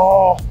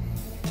 Oh,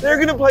 they're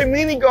gonna play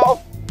mini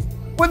golf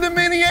with a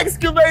mini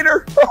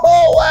excavator.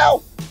 Oh,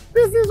 wow,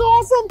 this is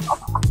awesome.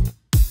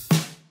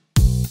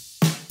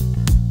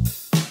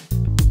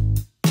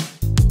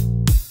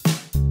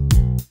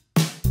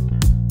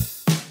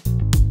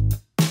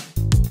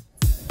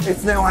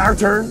 It's now our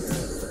turn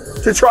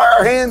to try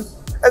our hand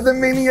at the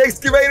mini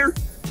excavator,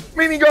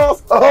 mini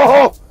golf.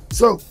 Oh,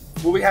 so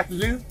what we have to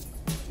do,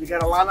 we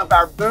gotta line up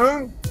our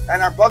boom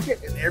and our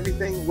bucket and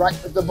everything right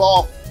with the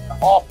ball.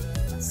 Oh,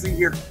 Let's see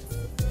here.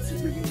 See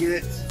if we can get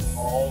it.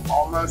 Oh,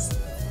 almost.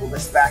 Pull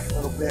this back a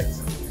little bit.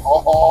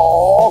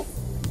 Oh,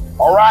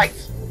 all right.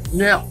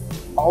 Now,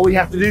 all we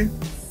have to do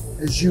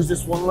is use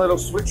this one little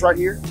switch right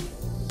here.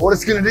 What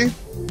it's gonna do,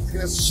 it's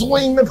gonna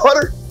swing the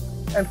putter,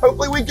 and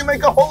hopefully we can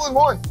make a hole in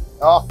one.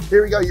 Oh,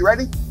 here we go, you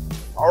ready?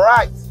 All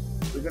right,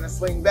 we're gonna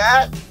swing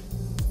back.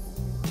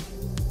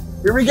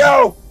 Here we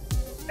go.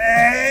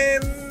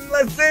 And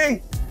let's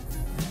see.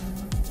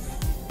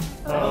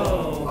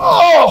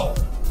 Oh,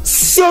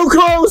 so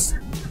close.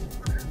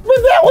 But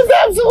that was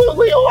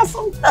absolutely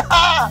awesome.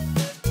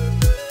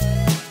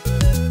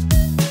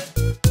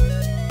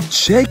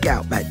 Shake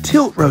out that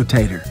tilt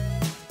rotator.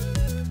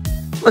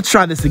 Let's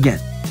try this again.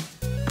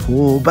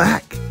 Pull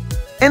back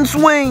and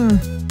swing.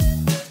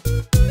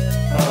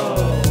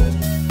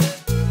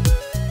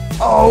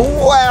 Oh,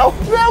 wow,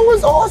 that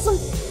was awesome.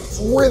 It's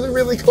really,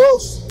 really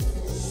close.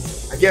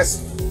 I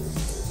guess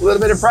a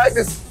little bit of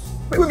practice,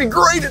 we would be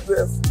great at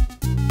this.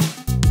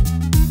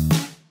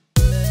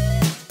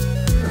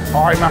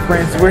 All right, my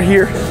friends, we're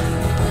here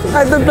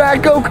at the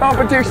backhoe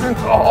competition.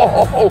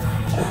 Oh,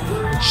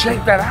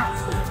 check that out.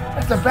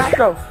 That's a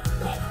backhoe.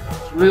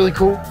 It's really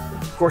cool.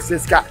 Of course,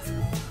 it's got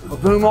a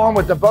boom arm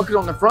with the bucket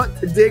on the front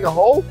to dig a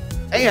hole,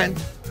 and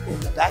on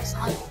the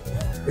backside,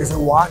 there's a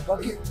wide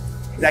bucket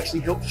that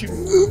actually helps you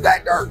move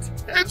that dirt.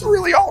 It's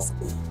really awesome.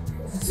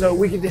 So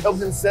we get to help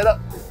them set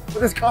up for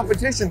this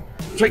competition.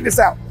 Check this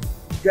out.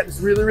 We got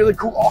this really, really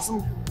cool,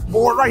 awesome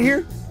board right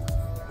here.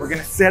 We're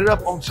gonna set it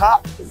up on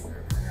top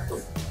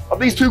of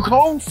these two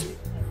cones,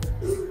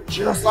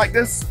 just like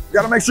this.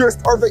 Gotta make sure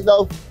it's perfect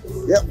though.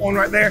 Yep, one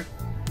right there.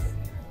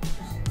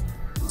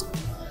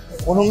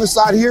 One on this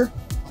side here.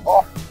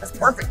 Oh, that's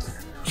perfect.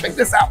 Check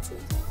this out.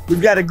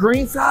 We've got a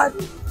green side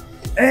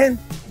and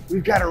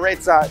we've got a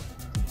red side.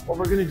 What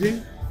we're gonna do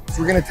is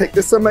we're gonna take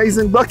this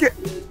amazing bucket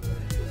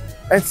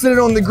and sit it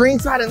on the green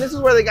side, and this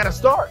is where they gotta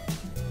start.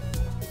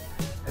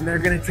 And they're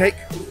gonna take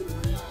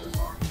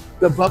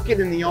the bucket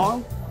and the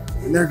arm,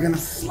 and they're gonna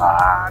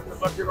slide the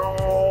bucket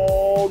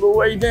all the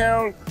way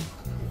down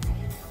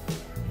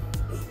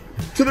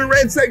to the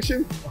red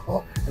section.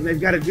 And they've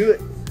gotta do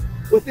it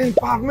within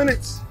 5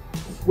 minutes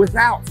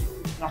without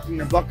knocking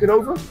the bucket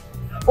over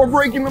or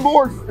breaking the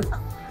board.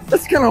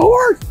 That's kind of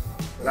hard,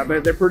 but I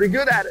bet they're pretty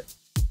good at it.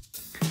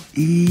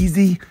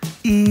 Easy,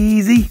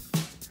 easy.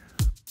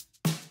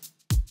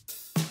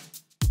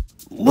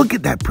 Look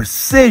at that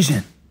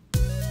precision.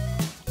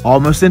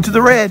 Almost into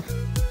the red.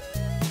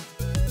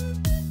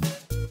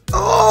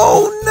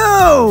 Oh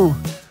no!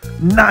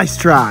 Nice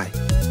try.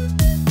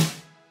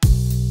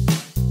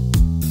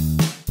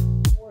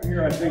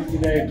 Here, I think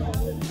today.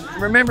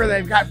 Remember,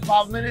 they've got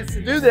 5 minutes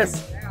to do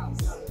this.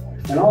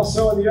 And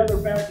also in the other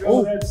back,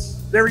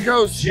 that's There he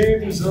goes.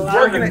 James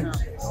Working it.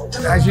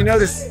 As you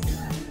notice,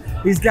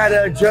 he's got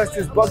to adjust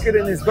his bucket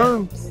and his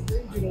boom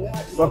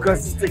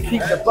because it's to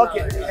keep the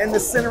bucket in the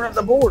center of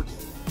the board.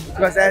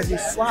 Because as you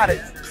slide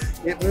it,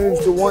 it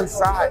moves to one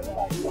side.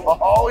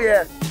 Oh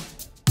yeah.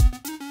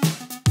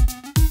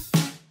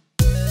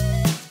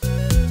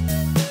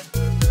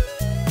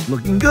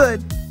 Looking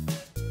good.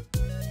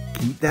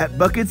 Keep that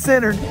bucket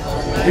centered.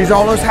 He's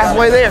almost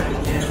halfway there.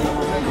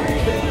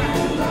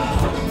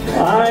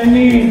 I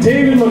need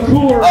David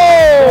McClure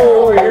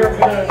over here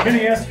for the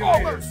mini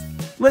excavator.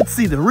 Let's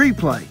see the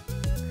replay.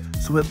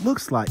 So it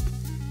looks like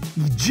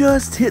you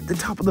just hit the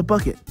top of the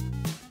bucket,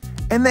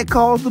 and that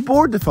caused the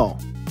board to fall.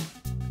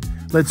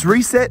 Let's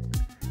reset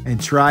and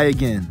try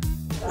again.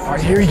 All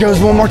right, here he goes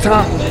one more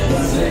time.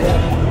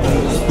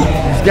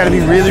 He's got to be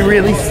really,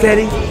 really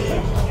steady,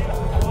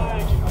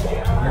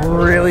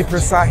 really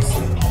precise.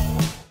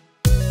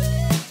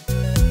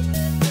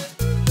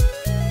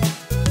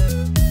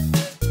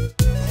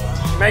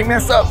 May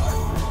mess up.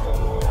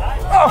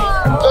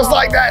 Oh, just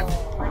like that.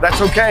 That's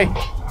okay.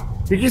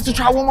 He gets to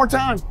try one more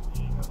time.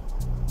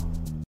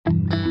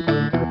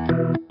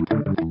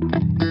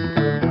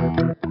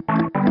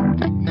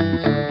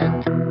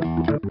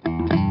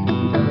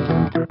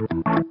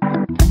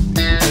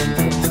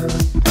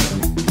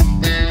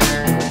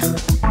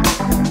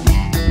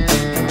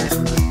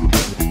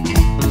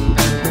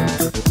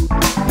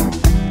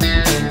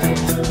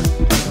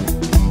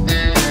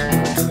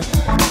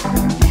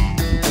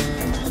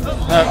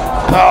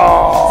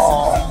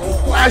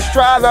 Oh, nice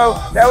try though.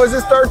 That was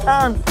his third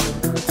time.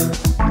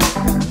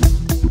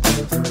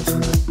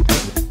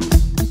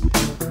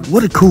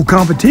 What a cool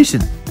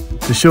competition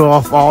to show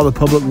off all the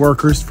public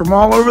workers from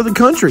all over the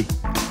country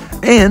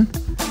and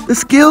the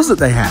skills that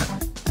they have.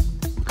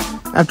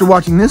 After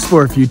watching this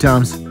for a few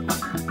times,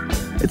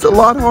 it's a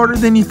lot harder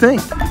than you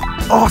think.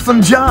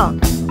 Awesome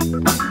job.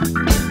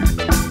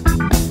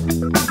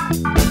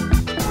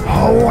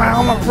 Oh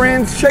wow, my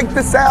friends, check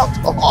this out.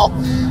 Oh,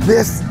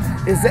 this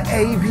is the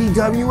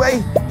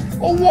ABWA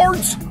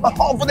Awards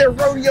for their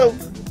rodeo.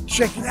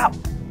 Check it out.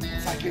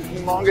 It's like a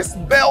humongous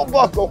belt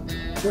buckle.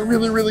 They're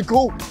really, really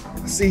cool.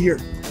 See here,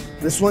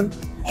 this one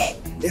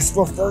is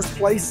for first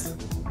place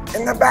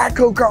in the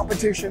backhoe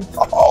competition.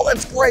 Oh,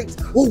 that's great.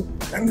 Oh,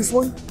 and this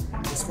one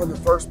is for the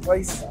first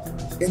place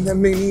in the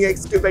mini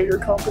excavator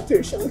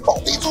competition.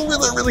 Oh, these are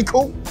really, really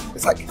cool.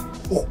 It's like,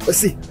 oh, let's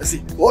see.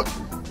 Look,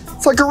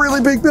 it's like a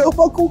really big belt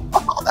buckle.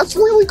 Oh, that's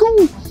really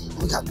cool.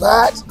 We got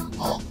that.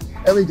 Oh,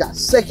 and we got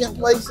second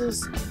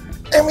places.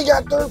 And we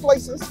got third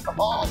places.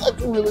 Oh,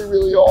 that's really,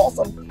 really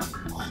awesome.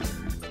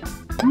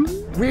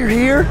 We're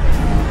here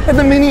at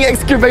the mini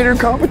excavator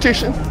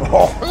competition.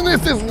 Oh, and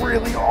this is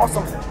really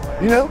awesome.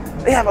 You know,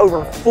 they have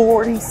over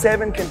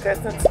 47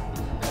 contestants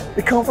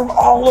that come from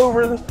all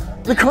over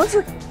the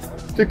country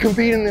to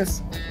compete in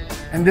this.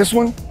 And this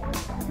one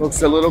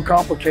looks a little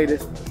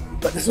complicated,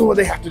 but this is what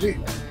they have to do.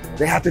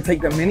 They have to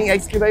take the mini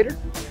excavator,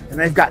 and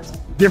they've got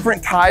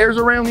different tires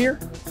around here,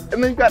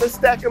 and they've got to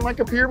stack them like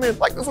a pyramid,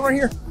 like this one right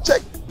here.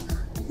 Check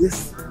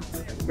this.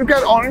 We've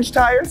got orange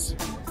tires.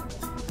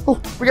 Oh,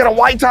 we got a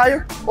white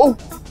tire. Oh,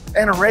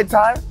 and a red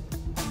tire.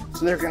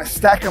 So they're gonna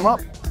stack them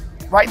up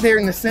right there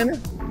in the center.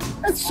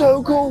 That's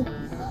so cool.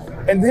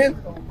 And then,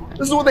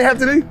 this is what they have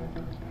to do.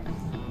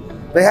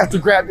 They have to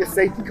grab this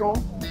safety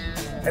cone,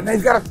 and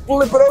they've got to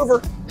flip it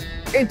over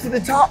into the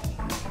top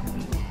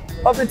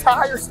of the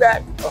tire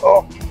stack.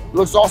 Oh,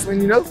 looks awesome.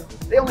 And you know,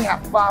 they only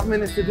have 5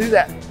 minutes to do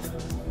that.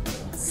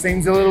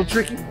 Seems a little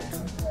tricky,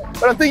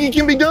 but I think it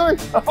can be done.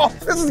 Oh,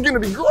 this is gonna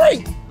be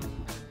great.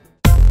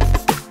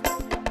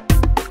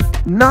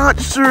 Not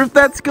sure if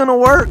that's gonna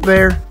work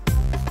there.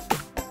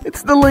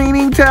 It's the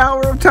Leaning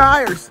Tower of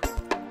Tires.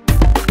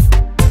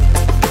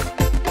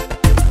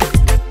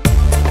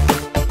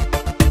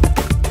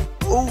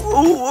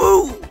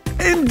 Ooh,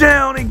 and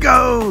down it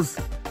goes.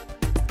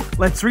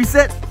 Let's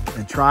reset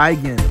and try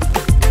again.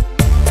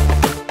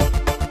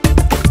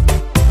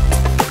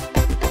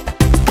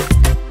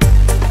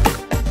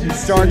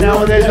 He's starting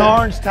out with his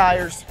orange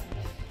tires.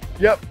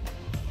 Yep.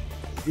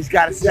 He's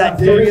got to stack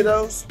 3 of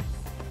those.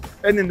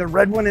 And then the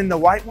red one and the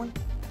white one.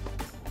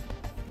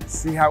 Let's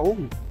see how,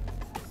 ooh,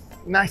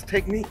 nice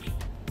technique.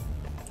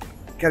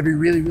 Got to be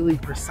really, really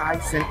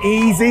precise and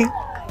easy.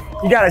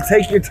 You got to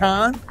take your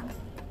time.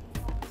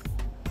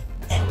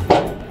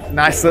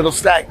 Nice little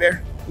stack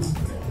there.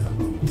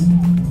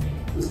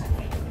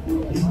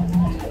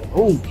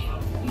 Oh,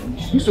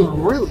 he's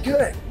doing really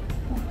good.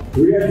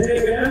 We got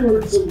David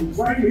Edwards from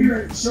right here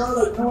in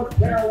Charlotte, North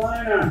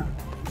Carolina.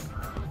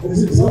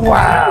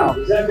 Wow.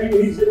 Does that mean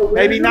he's gonna win?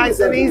 Maybe nice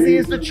and easy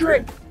is the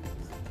trick.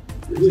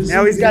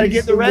 Now he's got to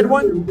get the red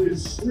one.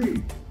 He's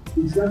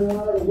done a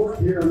lot of work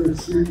here on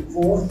this street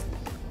before.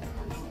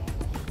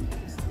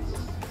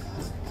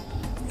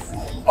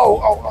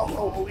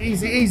 Oh,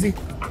 easy, easy.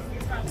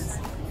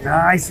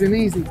 Nice and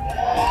easy.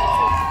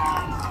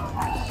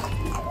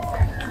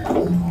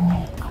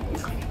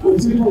 Oh,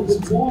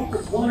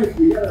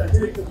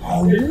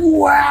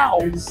 wow.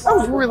 That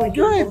was really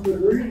good.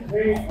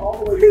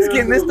 He's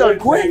getting this done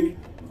quick.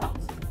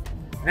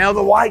 Now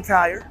the white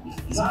tire.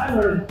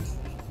 Tyler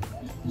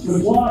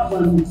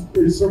McLaughlin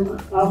is from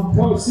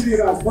Alcoa, city of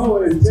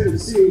Alcoa in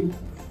Tennessee.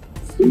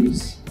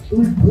 He's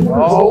 3/4.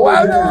 Oh,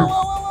 wow.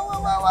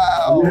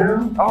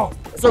 Oh,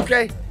 it's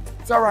okay.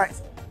 It's all right.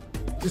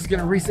 Just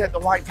gonna reset the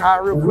white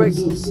tire real quick.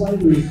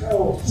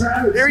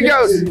 There he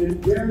goes.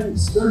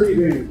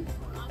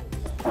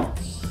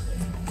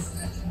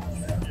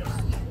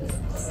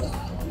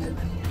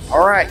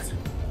 All right.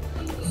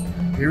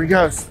 Here he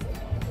goes.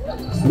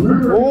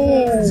 Remember,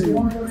 if you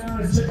want to go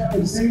down and check out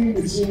the singing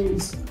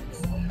machines,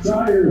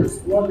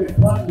 tires, look at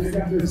Button, they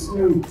got this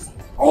new.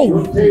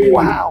 Oh,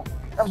 wow.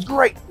 That was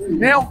great.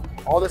 Now,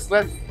 all that's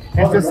left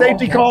is the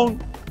safety cone.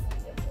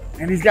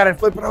 And he's got to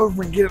flip it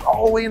over and get it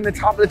all the way in the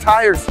top of the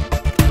tires.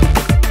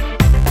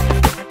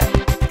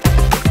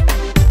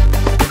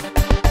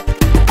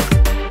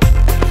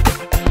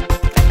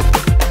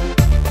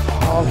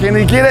 Oh, can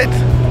he get it?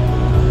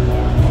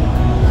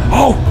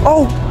 Oh!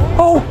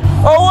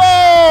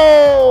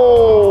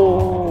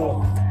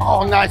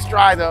 Oh, nice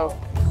try though.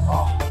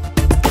 Oh.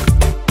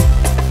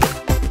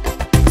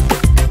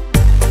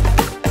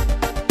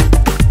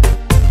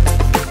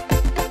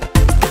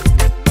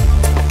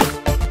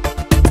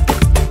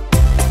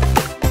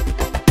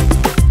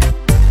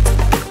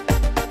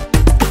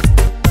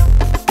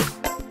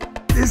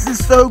 This is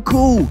so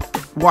cool,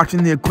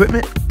 watching the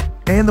equipment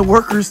and the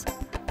workers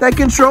that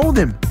control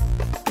them.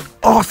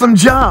 Awesome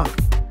job.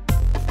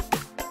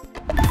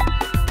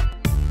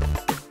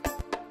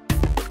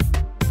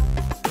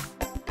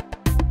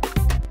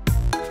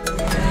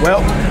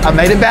 Well, I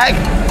made it back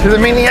to the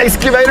mini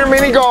excavator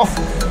mini golf.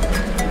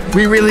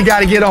 We really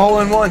got to get a hole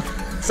in one.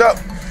 So,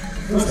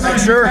 let's make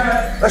sure.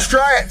 Let's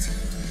try it.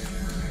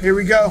 Here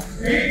we go.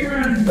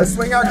 Let's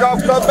swing our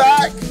golf club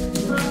back.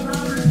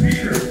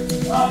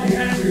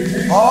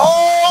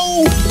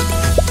 Oh,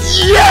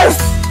 yes!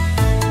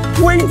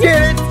 We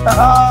did it!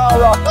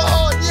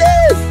 Oh,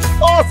 yes!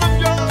 Awesome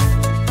job!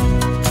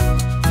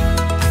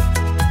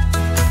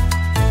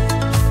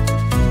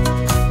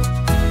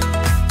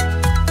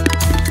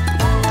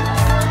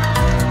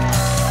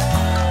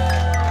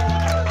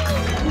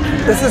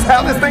 This is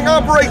how this thing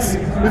operates.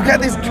 We've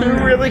got these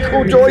 2 really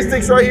cool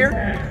joysticks right here.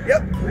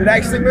 Yep, it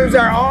actually moves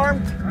our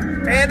arm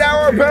and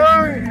our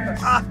boom.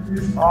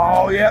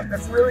 Oh, yep,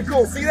 that's really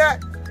cool. See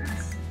that?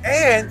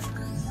 And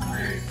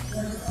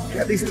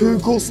got these two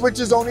cool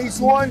switches on each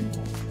one.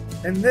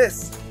 And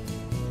this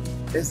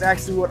is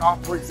actually what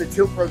operates the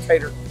tilt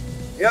rotator.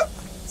 Yep.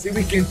 See,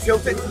 we can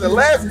tilt it to the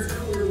left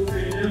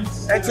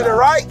and to the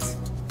right.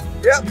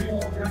 Yep.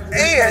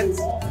 And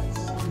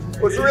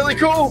what's really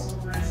cool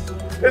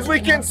is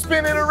we can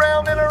spin it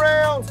around and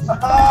around.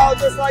 Oh,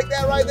 just like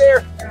that right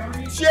there.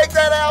 Check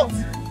that out.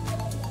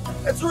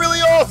 That's really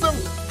awesome.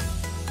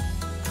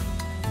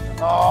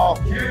 Oh,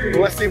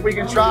 well, let's see if we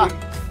can try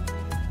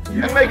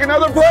and make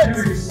another putt.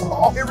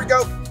 Oh, here we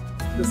go.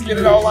 Let's get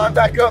it all lined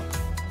back up.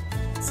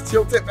 Let's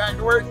tilt it back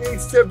to where it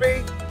needs to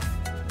be.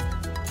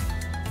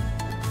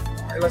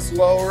 All right, let's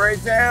lower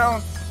it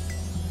down.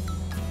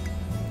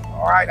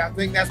 All right, I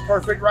think that's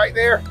perfect right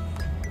there.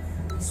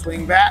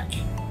 Swing back.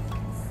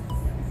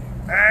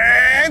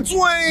 And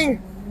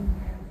swing.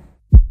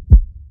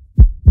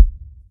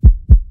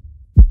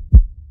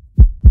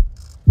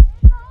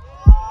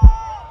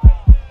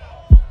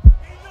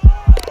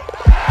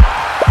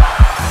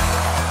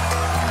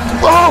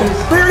 Oh,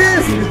 there it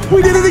is.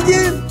 We did it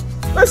again.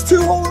 That's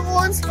 2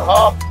 hole-in-ones.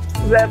 Oh,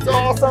 that's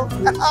awesome.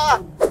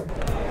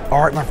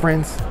 All right, my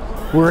friends,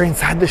 we're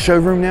inside the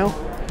showroom now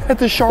at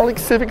the Charlotte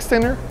Civic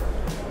Center.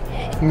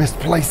 And this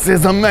place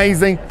is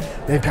amazing.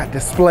 They've got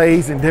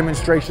displays and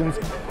demonstrations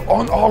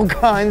on all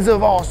kinds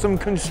of awesome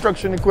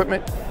construction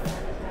equipment.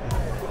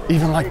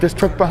 Even like this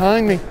truck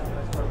behind me.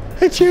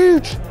 It's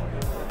huge.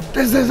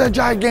 This is a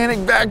gigantic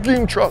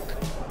vacuum truck.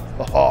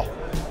 Oh,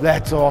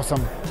 that's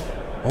awesome.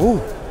 Oh,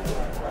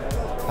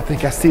 I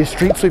think I see a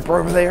street sweeper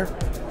over there.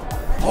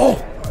 Oh,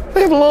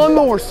 they have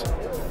lawnmowers.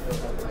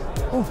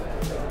 Oh,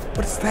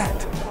 what is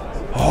that?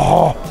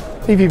 Oh,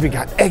 they've even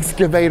got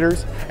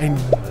excavators and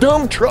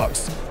dump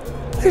trucks.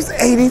 There's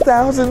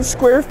 80,000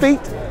 square feet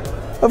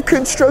of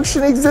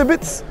construction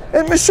exhibits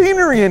and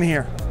machinery in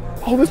here.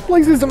 Oh, this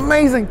place is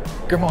amazing.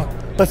 Come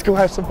on, let's go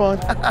have some fun.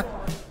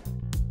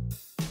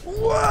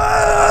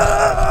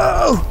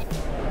 Whoa!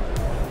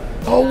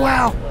 Oh,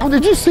 wow. Oh,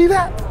 did you see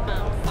that?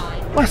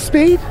 My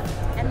speed?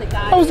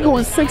 I was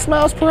going 6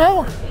 miles per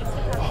hour.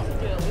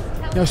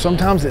 You know,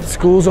 sometimes at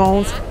school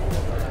zones,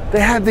 they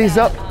have these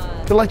up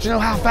to let you know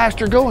how fast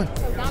you're going.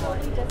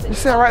 You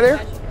see that right there?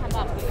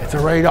 It's a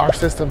radar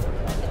system.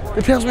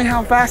 It tells me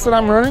how fast that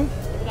I'm running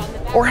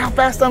or how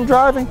fast I'm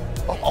driving.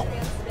 Oh,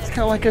 it's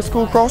kind of like a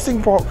school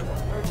crossing park.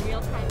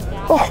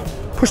 Oh,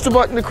 push the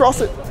button to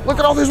cross it. Look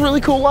at all these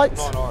really cool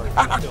lights.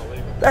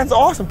 That's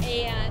awesome.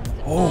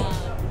 Oh,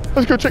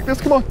 let's go check this,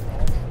 come on.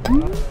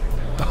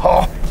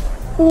 Oh,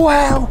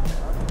 wow,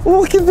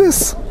 look at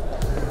this.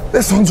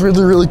 This one's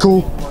really, really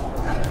cool.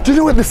 Do you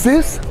know what this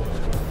is?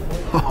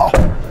 Oh,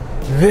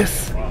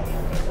 this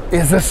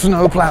is a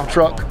snowplow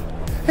truck,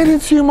 and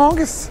it's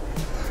humongous.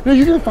 Now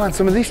you're gonna find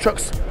some of these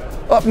trucks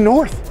up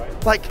north,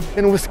 like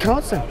in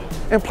Wisconsin,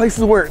 and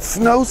places where it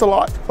snows a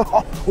lot.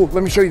 Oh,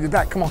 let me show you the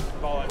back, come on.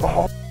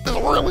 Oh, it's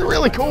really,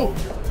 really cool.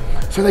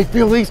 So they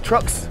fill these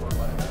trucks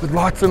with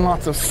lots and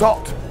lots of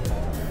salt.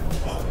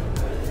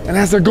 And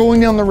as they're going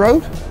down the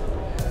road,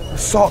 the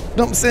salt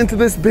dumps into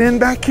this bin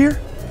back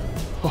here.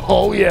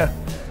 Oh yeah,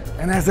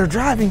 and as they're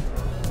driving,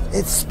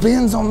 it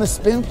spins on the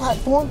spin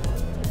platform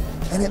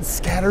and it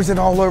scatters it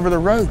all over the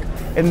road.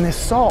 And this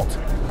salt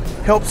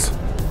helps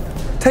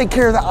take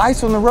care of the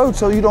ice on the road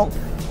so you don't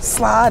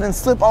slide and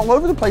slip all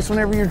over the place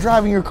whenever you're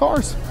driving your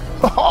cars.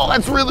 Oh,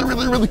 that's really,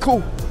 really, really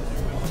cool.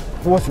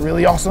 What's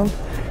really awesome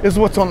is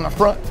what's on the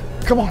front.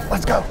 Come on,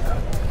 let's go.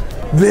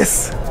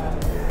 This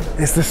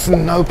is the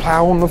snow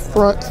plow on the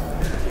front,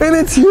 and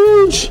it's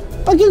huge.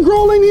 I can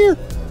crawl in here.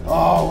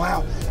 Oh,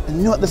 wow. And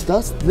you know what this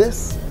does?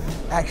 This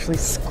actually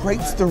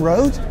scrapes the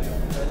road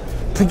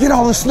to get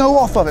all the snow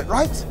off of it,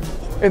 right?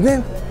 And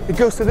then it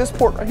goes to this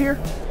port right here.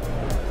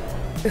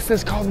 This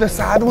is called the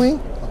side wing.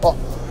 Oh,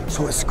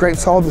 so it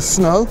scrapes all the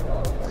snow,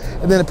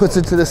 and then it puts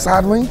it to the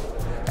side wing,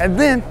 and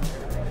then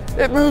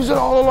it moves it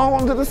all along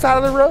onto the side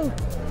of the road.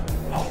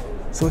 Oh,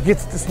 so it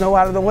gets the snow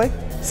out of the way,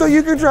 so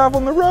you can drive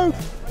on the road.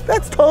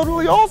 That's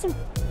totally awesome.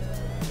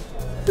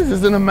 This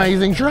is an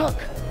amazing truck.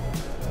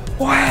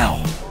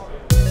 Wow.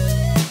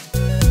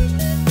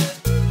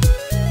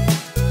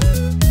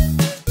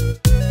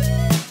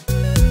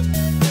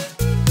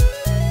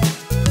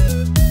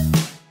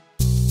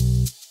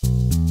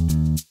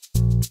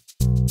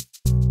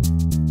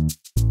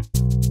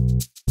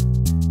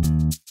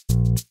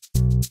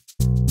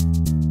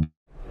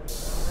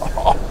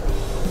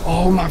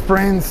 Oh, my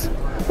friends,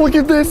 look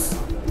at this.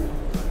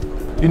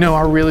 You know,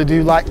 I really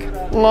do like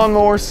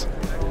lawnmowers,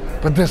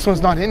 but this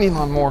one's not any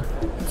lawnmower.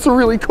 It's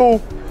really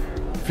cool.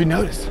 If you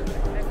notice,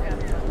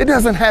 it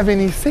doesn't have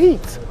any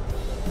seats.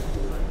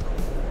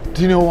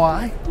 Do you know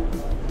why?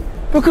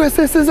 Because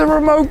this is a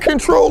remote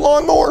control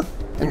lawnmower.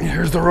 And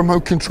here's the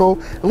remote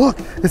control. Look,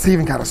 it's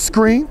even got a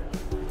screen.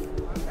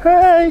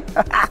 Hey,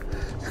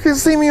 you can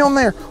see me on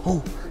there.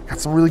 Oh, got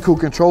some really cool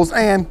controls,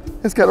 and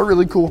it's got a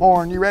really cool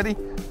horn. You ready?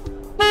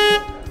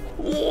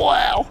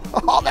 Wow,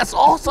 oh, that's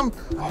awesome.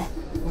 Oh,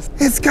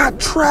 it's got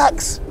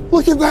tracks.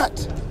 Look at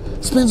that.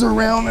 Spins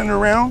around and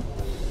around.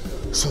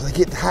 So they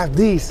get to have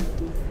these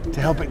to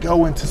help it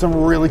go into some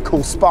really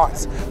cool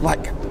spots,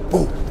 like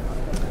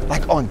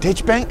on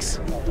ditch banks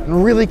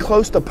and really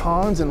close to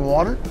ponds and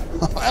water.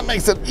 That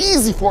makes it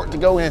easy for it to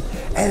go in,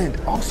 and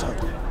also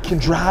can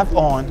drive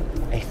on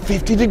a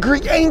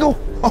 50-degree angle.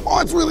 Oh,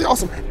 it's really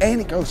awesome. And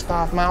it goes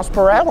 5 miles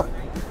per hour.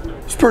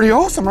 It's pretty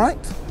awesome, right?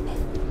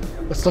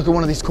 Let's look at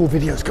one of these cool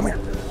videos. Come here.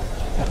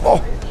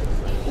 Oh,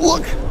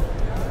 look.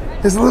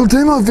 There's a little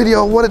demo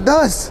video of what it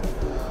does.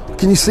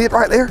 Can you see it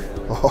right there?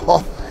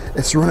 Oh,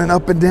 it's running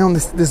up and down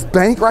this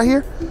bank right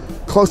here,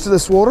 close to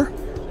this water.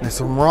 There's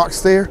some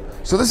rocks there.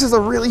 So this is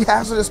a really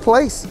hazardous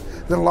place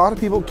that a lot of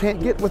people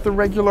can't get with the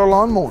regular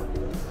lawnmower.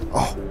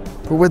 Oh,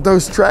 but with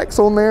those tracks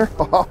on there,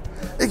 oh,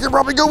 it can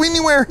probably go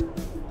anywhere.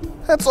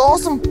 That's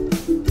awesome.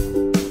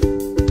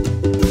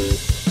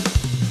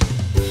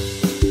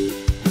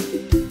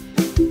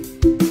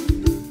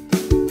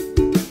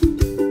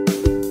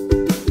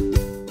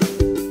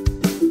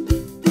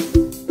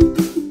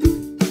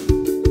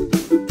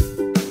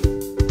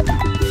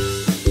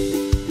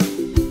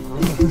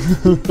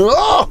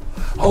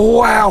 Oh,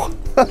 wow.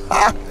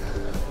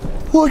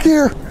 Look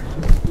here.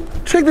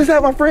 Check this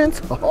out, my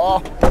friends.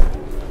 Oh,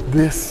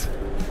 this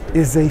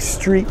is a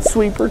street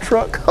sweeper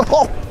truck.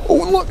 Oh,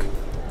 look.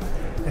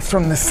 It's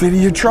from the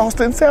city of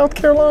Charleston, South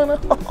Carolina.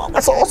 Oh,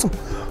 that's awesome.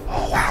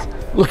 Oh, wow.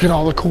 Look at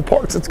all the cool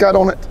parts it's got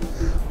on it.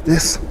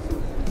 This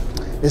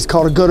is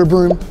called a gutter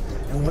broom.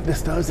 And what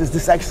this does is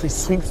this actually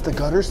sweeps the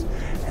gutters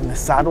and the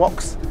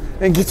sidewalks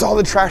and gets all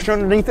the trash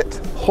underneath it.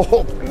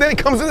 Oh, and then it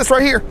comes in this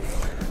right here.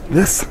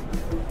 This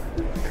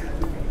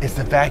is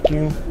the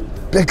vacuum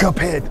pickup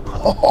head.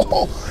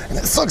 Oh, and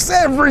it sucks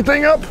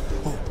everything up.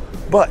 Oh,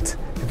 but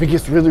if it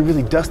gets really,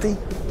 really dusty,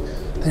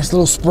 there's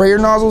little sprayer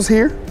nozzles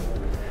here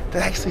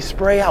that actually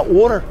spray out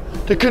water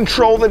to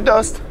control the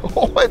dust.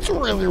 Oh, it's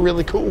really,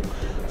 really cool.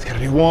 It's gotta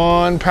be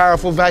one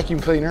powerful vacuum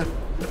cleaner.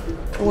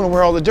 I wonder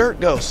where all the dirt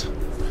goes.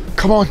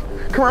 Come on,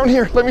 come around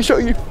here. Let me show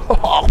you.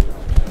 Oh.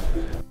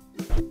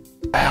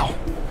 Wow,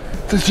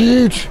 this is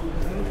huge.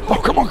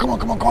 Oh, come on, come on,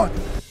 come on, come on.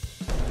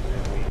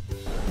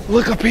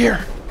 Look up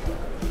here.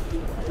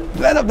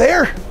 That up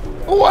there,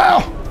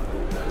 wow.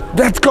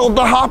 That's called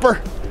the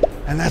hopper.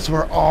 And that's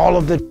where all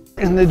of the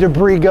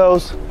debris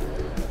goes.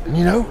 And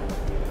you know,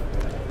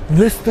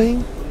 this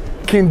thing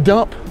can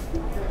dump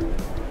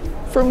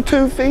from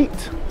 2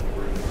 feet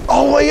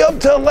all the way up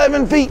to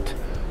 11 feet.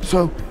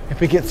 So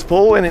if it gets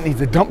full and it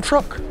needs a dump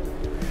truck,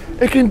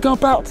 it can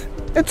dump out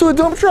into a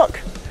dump truck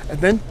and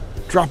then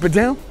drop it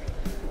down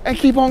and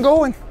keep on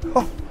going.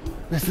 Oh,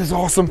 this is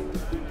awesome.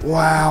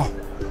 Wow.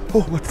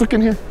 Oh, let's look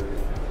in here.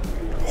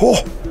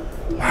 Oh,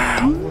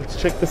 wow.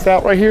 Let's check this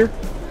out right here.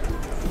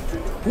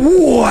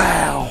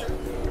 Wow.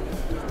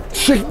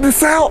 Check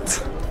this out.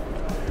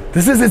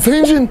 This is its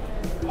engine.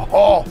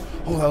 Oh,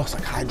 that looks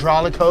like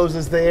hydraulic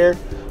hoses there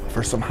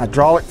for some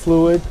hydraulic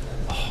fluid.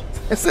 Oh,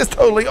 this is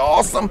totally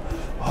awesome.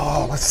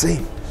 Oh, let's see.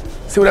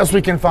 See what else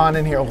we can find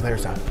in here. Oh,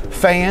 there's a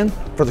fan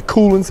for the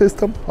cooling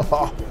system.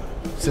 Oh,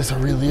 this is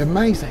really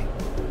amazing.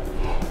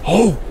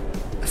 Oh,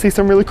 I see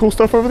some really cool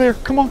stuff over there.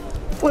 Come on.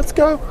 Let's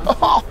go.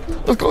 Oh,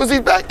 let's close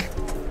these back.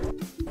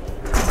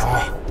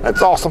 Oh,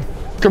 that's awesome.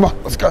 Come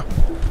on, let's go.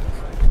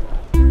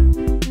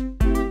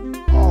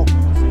 Oh,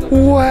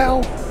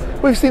 wow.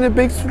 We've seen a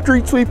big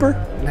street sweeper.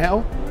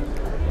 Now,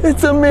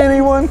 it's a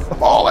mini one.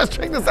 Oh, let's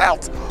check this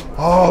out.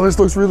 Oh, this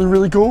looks really,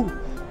 really cool.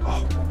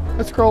 Oh,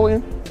 let's crawl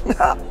in.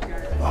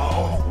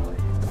 Oh,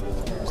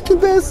 look at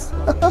this.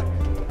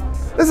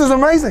 This is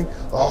amazing.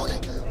 Oh, okay,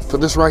 let's put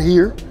this right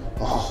here.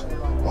 Oh,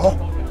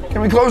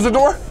 can we close the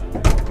door?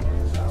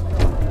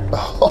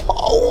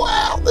 Oh,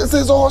 wow, this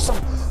is awesome.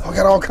 We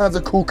got all kinds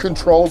of cool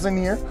controls in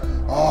here.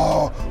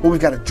 Oh, well,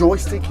 we've got a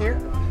joystick here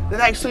that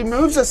actually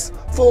moves us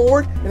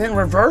forward and then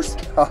reverse.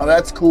 Oh,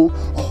 that's cool.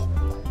 Oh,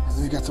 and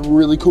then we've got some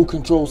really cool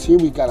controls here.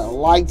 We've got our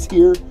lights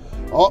here.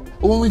 Oh,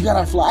 and we've got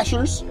our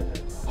flashers.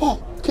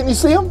 Oh, can you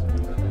see them?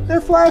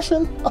 They're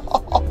flashing.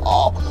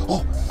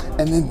 Oh,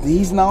 and then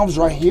these knobs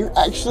right here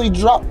actually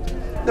drop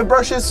the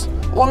brushes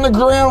on the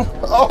ground.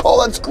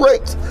 Oh, that's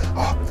great.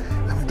 Oh,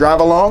 and we drive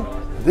along.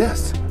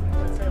 This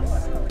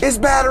is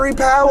battery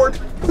powered.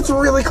 It's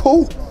really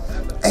cool.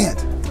 And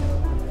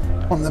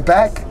on the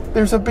back,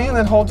 there's a bin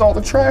that holds all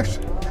the trash.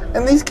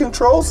 And these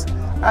controls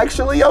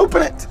actually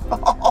open it.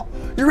 Oh,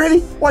 you ready?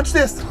 Watch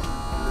this.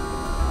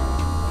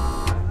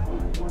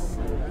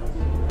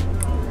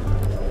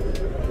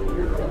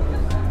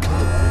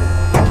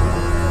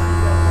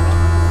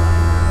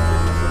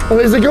 Oh,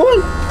 is it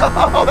going?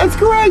 Oh, that's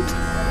great.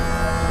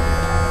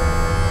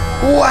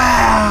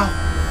 Wow.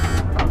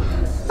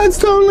 That's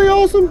totally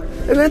awesome.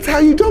 And that's how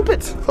you dump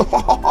it.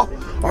 All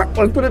right,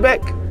 let's put it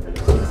back.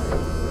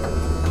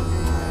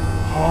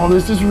 Oh,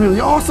 this is really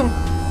awesome.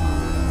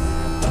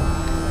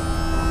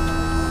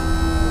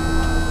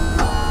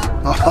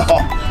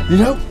 Oh, you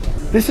know,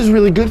 this is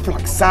really good for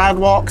like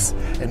sidewalks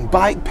and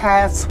bike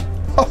paths.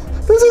 Oh,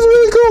 this is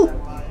really cool.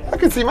 I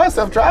can see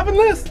myself driving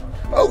this.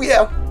 Oh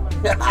yeah.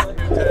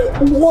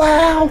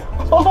 Wow.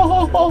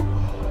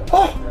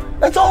 Oh,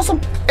 that's awesome.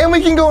 And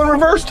we can go in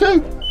reverse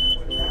too.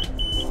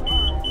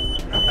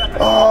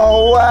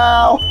 Oh,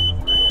 wow.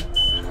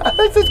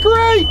 This is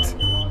great.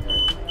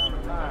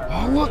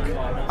 Oh, look,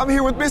 I'm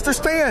here with Mr.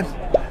 Stan.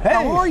 Hey.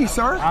 How are you,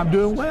 sir? I'm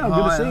doing well.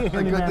 Good to see you, Good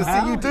Handyman to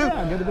Hal. see you, too.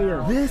 Yeah, good to be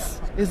here. This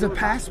is a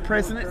past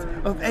president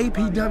of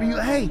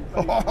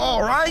APWA.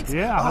 All right.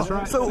 Yeah, that's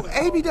right. So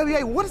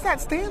APWA, what does that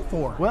stand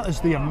for? Well, it's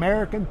the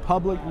American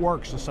Public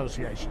Works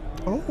Association.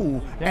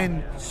 Oh,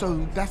 and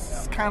so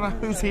that's kind of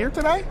who's here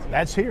today?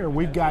 That's here.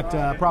 We've got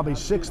probably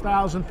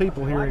 6,000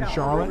 people here in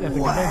Charlotte at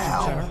the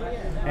Convention Center.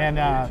 And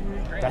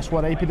that's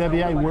what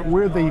APWA,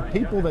 we're the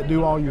people that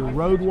do all your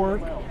road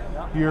work,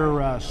 your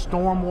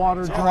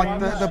stormwater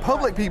drains. Like the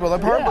public people, the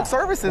public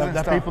services and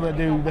the stuff. people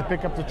that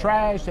pick up the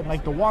trash, that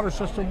make the water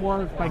system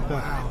work, make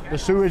the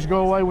sewage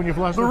go away when you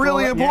flush the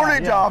really toilet.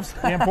 important jobs.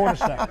 The important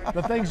stuff.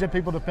 The things that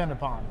people depend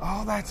upon.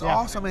 Oh, that's Yeah,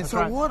 awesome. And that's so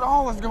right. what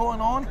all is going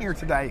on here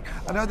today?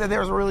 I know that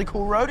there's a really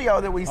cool rodeo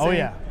that we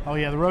see. Oh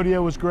yeah, the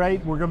rodeo was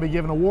great. We're going to be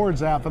giving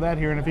awards out for that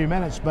here in a few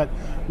minutes, but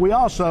we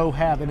also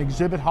have an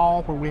exhibit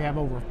hall where we have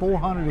over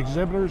 400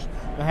 exhibitors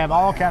that have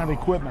all kind of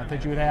equipment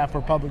that you would have for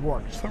public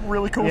works. Some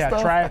really cool Yeah,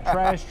 stuff.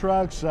 trash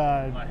trucks,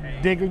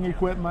 digging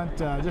equipment,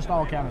 just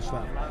all kind of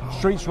stuff.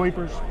 Street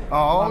sweepers.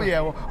 Oh,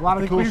 yeah. Well, a lot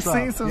of I think cool we've stuff.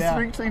 seen some Yeah.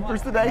 street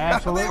sweepers today.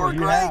 Absolutely, They were you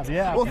great. have,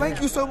 yeah. Well,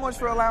 thank you so much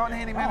for allowing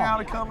Handyman Hal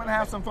to come and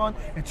have some fun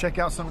and check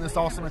out some of this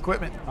awesome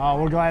equipment.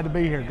 Oh, we're glad to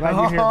be here. Glad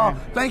you're here, man.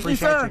 Thank you,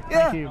 Appreciate sir. You.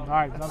 Yeah. Thank you. All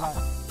right, bye-bye.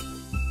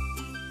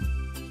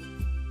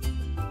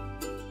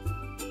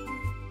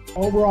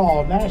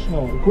 Overall,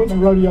 national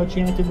equipment rodeo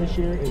champion this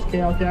year is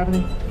Cal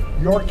Cavity,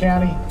 York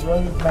County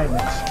Road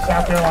Maintenance,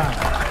 South Carolina.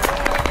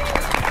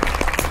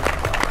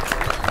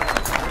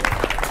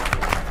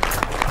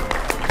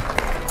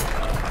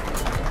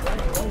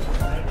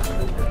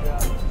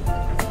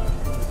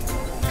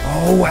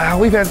 Oh, wow.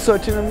 We've had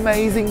such an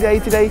amazing day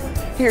today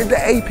here at the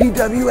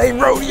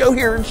APWA Rodeo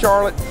here in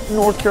Charlotte,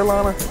 North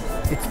Carolina.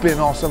 It's been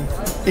awesome.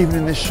 Even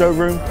in this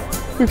showroom,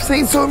 we've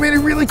seen so many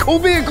really cool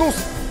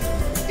vehicles.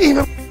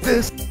 Even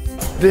this.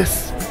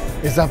 This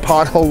is a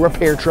pothole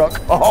repair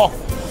truck. Oh,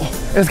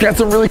 it's got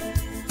some really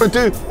to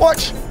do.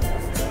 Watch.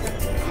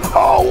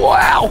 Oh,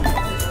 wow.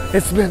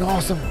 It's been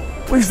awesome.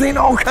 We've seen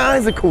all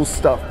kinds of cool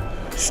stuff.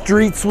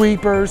 Street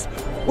sweepers.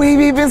 We've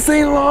even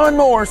seen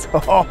lawnmowers.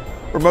 Oh,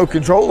 remote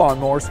control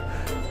lawnmowers.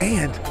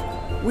 And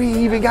we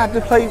even got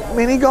to play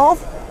mini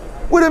golf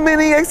with a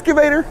mini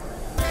excavator.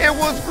 It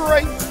was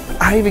great.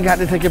 I even got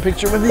to take a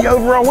picture with the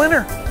overall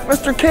winner,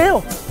 Mr.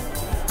 Kale.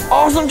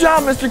 Awesome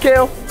job, Mr.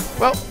 Kale.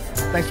 Well,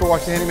 thanks for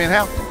watching Handyman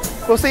Hal.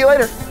 We'll see you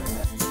later.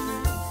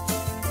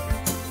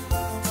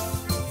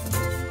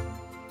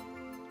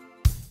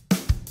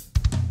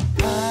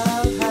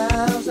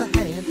 Hal's a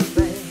handyman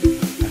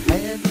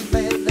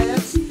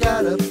that's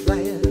got a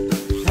plan.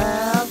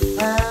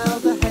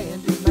 Hal's a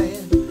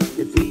handyman.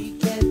 If he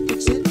can't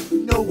fix it,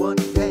 no one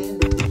can.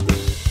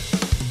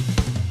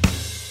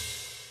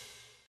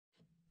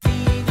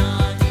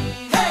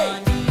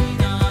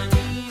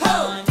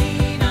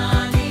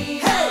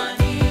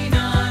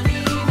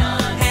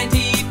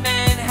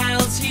 Handyman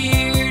Hal's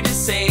here to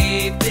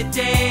save the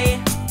day.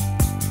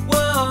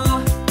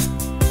 Whoa,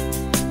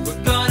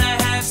 we're gonna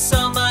have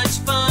so much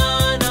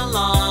fun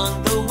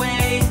along the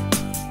way.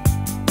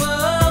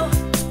 Whoa,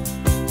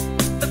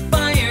 the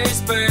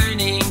fire's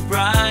burning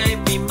bright,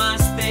 we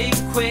must think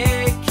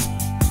quick.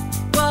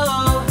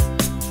 Whoa,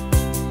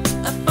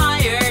 a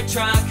fire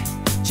truck,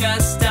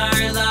 just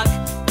our luck.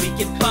 We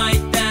can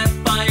fight that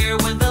fire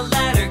when the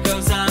ladder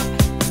goes up.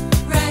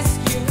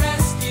 Rescue,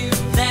 rescue,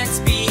 let's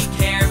be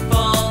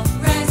careful.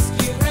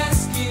 Rescue,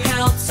 rescue,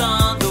 help's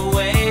on the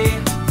way.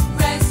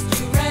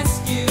 Rescue,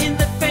 rescue, in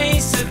the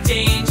face of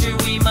danger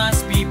we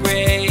must be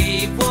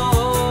brave.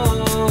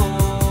 Whoa,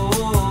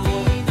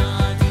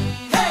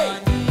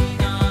 hey,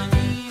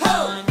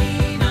 ho,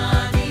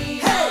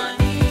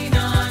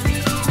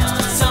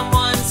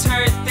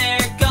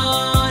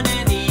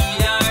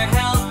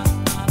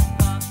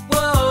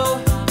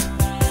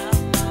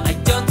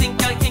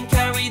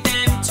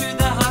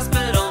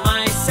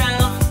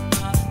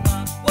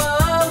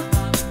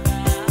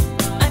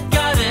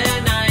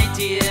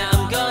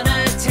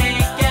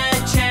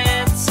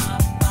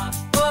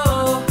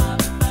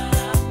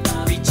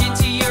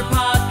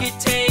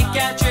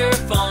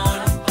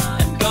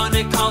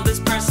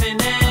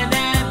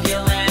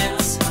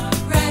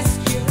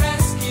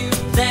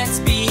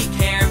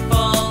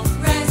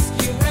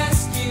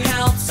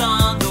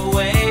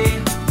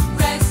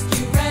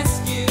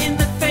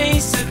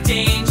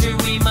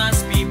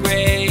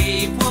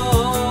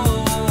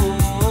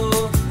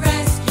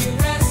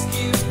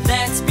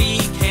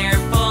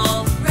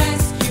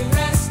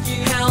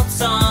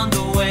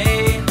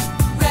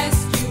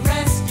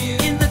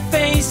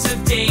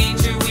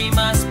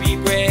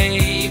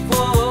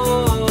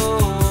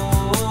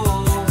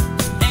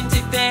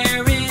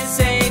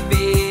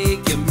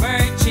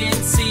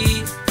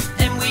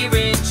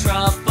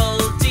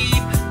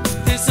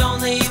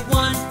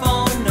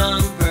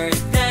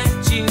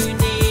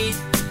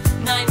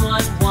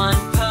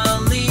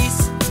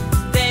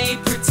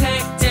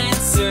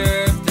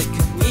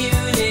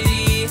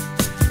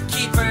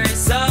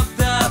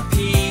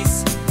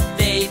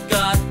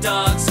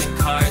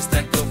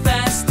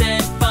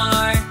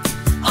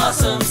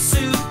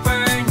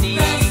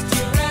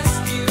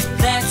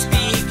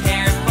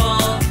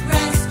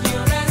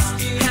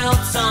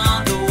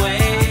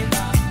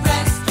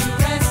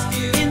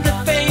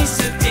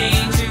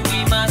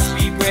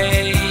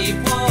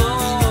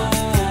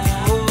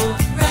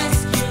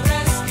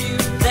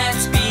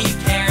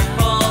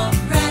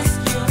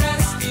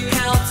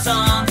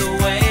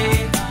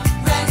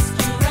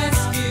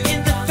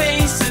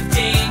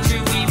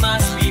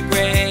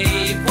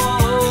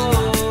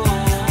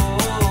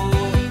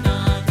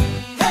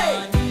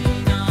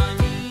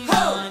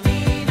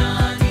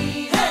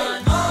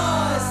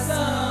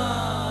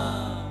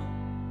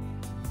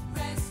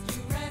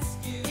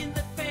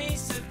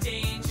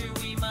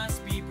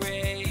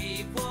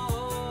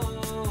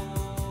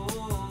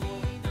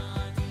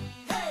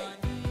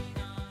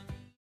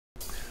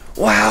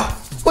 Wow,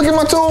 look at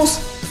my tools.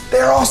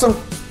 They're awesome.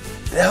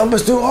 They help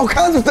us do all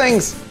kinds of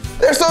things.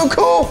 They're so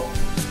cool.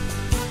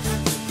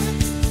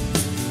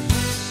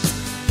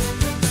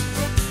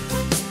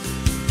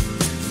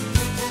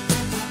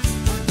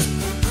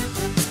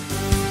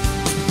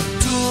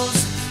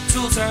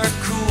 Tools are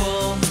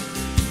cool.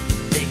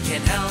 They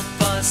can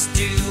help us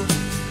do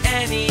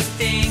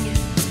anything.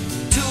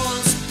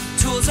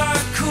 Tools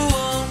are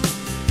cool.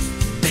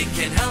 They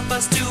can help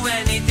us do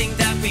anything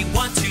that we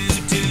want to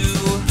do.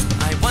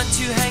 I want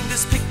to hang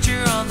this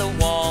picture on the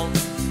wall.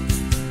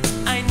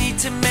 I need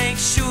to make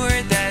sure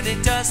that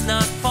it does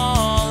not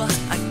fall.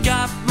 I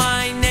got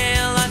my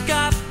nail, I've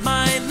got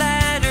my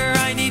ladder.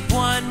 I need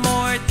one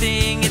more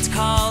thing, it's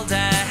called a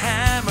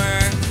hammer.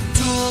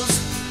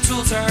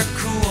 Tools are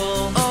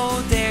cool.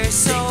 Oh, they're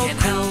so cool. They can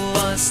help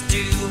us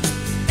do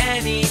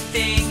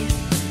anything.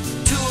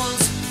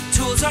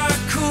 Tools are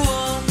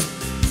cool.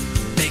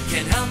 They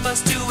can help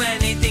us do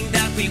anything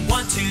that we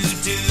want to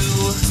do.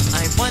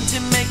 I want to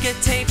make a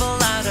table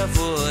out of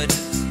wood,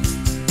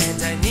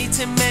 and I need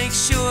to make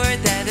sure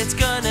that it's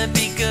gonna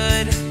be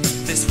good.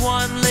 This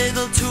one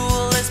little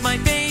tool is my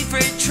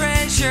favorite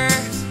treasure.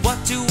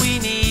 What do we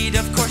need?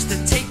 Of course, the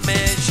tape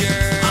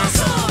measure.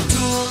 Awesome!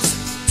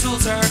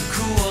 Tools are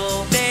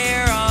cool.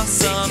 They're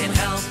awesome. They can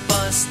help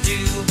us do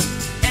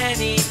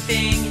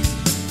anything.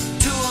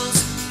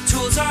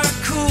 Tools are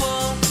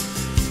cool.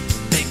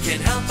 They can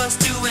help us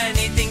do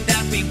anything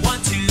that we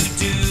want to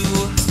do.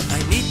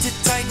 I need to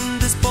tighten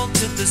this bolt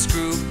to the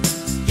screw.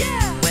 Yeah!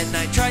 When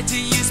I try to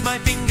use my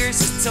fingers,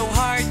 it's so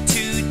hard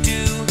to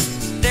do.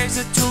 There's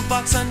a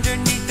toolbox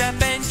underneath that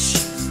bench,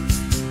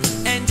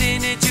 and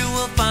in it you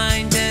will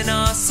find an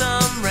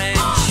awesome wrench.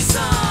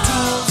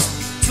 Awesome!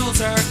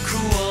 Tools are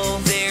cool.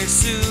 They're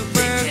super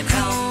cool. They can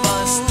help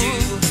us do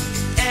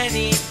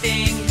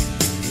anything.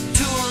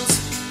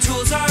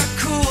 Tools are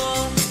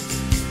cool.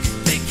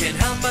 They can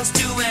help us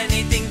do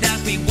anything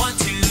that we want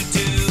to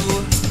do.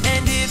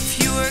 And if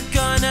you're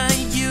gonna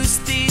use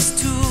these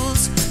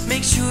tools,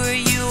 make sure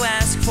you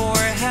ask for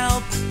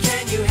help.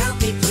 Can you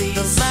help me, please?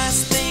 The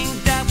last thing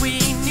that we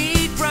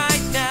need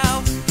right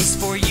now is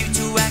for you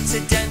to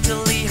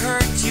accidentally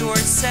hurt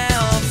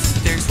yourself.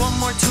 There's one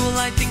more tool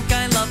I think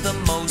I love the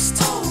most.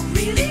 Oh,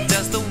 really? It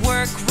does the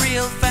work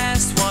real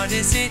fast. What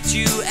is it,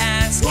 you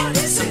ask? What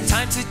is it?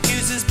 Sometimes it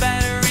uses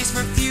batteries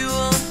for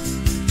fuel.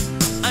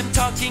 I'm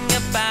talking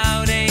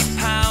about a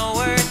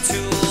power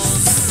tool.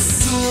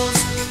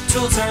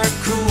 Tools are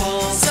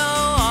cool. So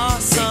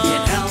awesome. They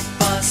can help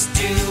us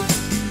do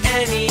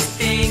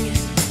anything.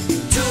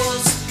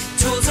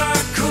 Tools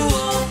are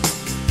cool.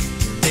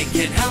 They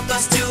can help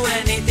us do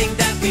anything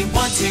that we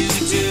want to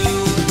do.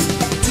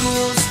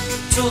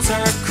 Tools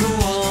are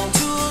cool.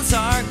 Tools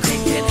are cool. They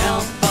can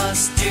help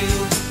us do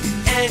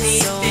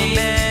anything. So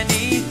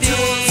many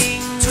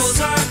things. Tools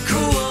are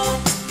cool.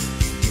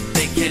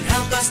 They can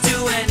help us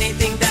do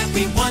anything that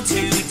we want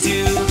to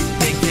do.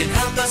 They can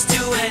help us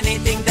do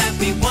anything that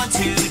we want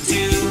to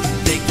do.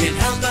 They can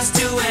help us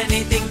do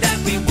anything that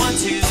we want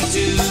to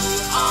do.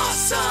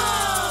 Awesome!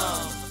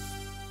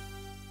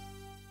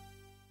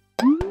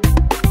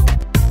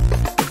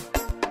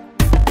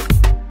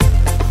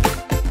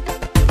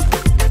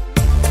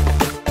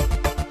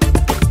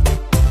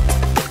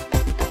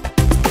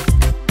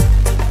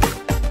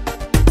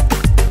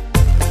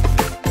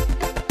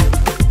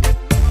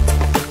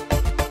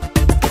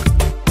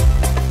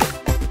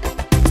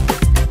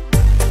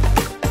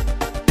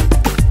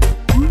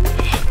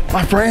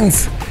 My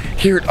friends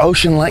here at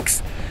Ocean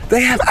Lakes,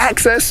 they have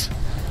access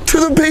to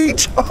the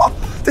beach. Oh,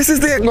 this is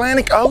the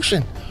Atlantic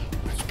Ocean.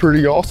 It's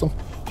pretty awesome.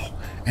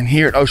 And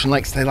here at Ocean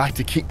Lakes, they like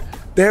to keep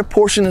their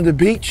portion of the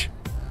beach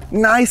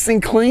nice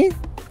and clean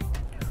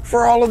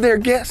for all of their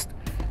guests.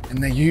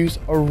 And they use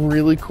a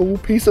really cool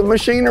piece of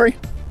machinery.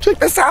 Check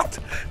this out.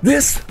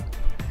 This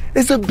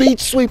is a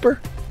beach sweeper.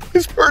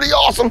 It's pretty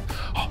awesome.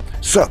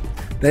 So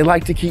they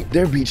like to keep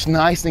their beach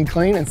nice and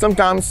clean, and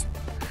sometimes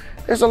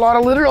there's a lot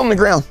of litter on the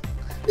ground.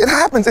 It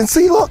happens, and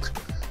see, look,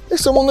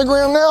 there's some on the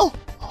ground now.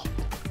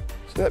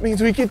 So that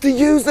means we get to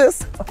use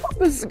this.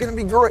 This is gonna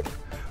be great.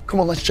 Come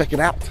on, let's check it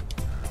out.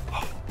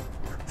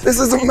 This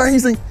is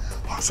amazing.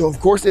 So of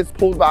course it's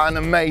pulled by an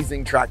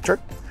amazing tractor,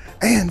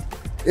 and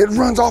it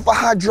runs off of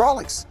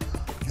hydraulics.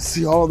 You can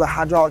see all of the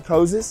hydraulic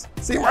hoses.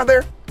 See them right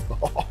there?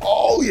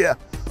 Oh yeah.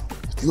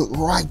 If you look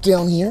right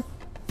down here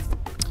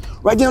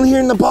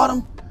in the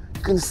bottom,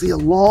 you're gonna see a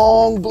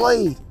long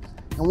blade.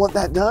 And what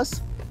that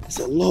does is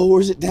it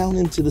lowers it down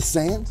into the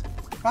sand,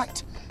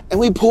 right? And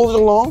we pull it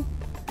along,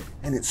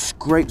 and it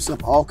scrapes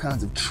up all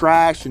kinds of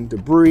trash and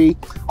debris,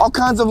 all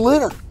kinds of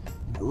litter.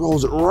 And it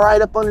rolls it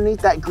right up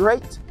underneath that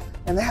grate.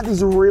 And they have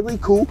these really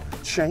cool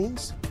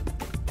chains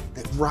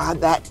that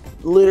ride that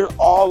litter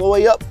all the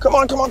way up. Come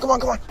on, come on, come on,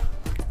 come on.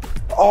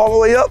 All the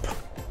way up.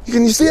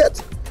 Can you see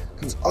it?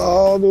 It's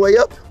all the way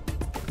up,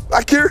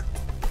 back here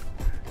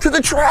to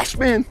the trash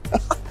bin.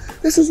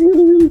 This is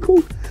really, really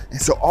cool.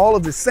 And so all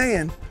of the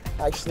sand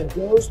actually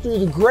goes through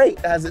the grate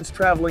as it's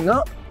traveling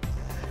up,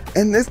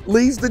 and this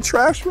leaves the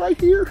trash right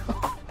here.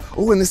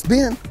 Oh, and this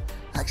bin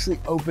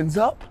actually opens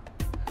up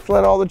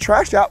let all the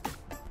trash out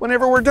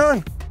whenever we're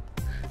done.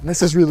 And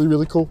this is really,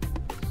 really cool.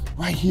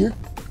 Right here,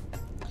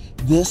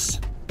 this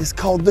is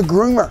called the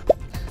groomer.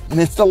 And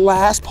it's the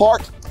last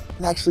part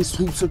that actually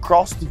sweeps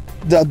across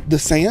the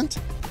sand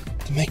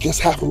to make us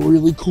have a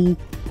really cool,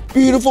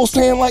 beautiful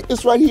sand like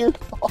this right here.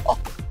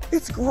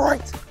 It's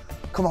great.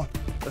 Come on,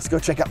 let's go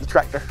check out the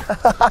tractor.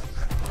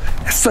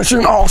 It's such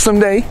an awesome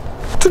day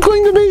to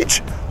clean the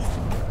beach.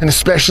 And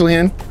especially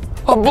in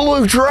a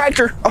blue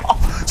tractor.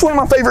 It's one of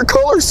my favorite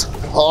colors.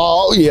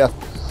 Oh yeah.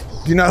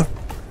 You know,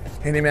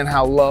 Handyman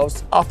Hal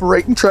loves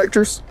operating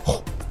tractors.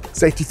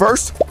 Safety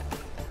first,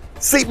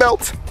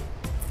 seatbelt.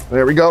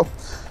 There we go.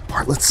 All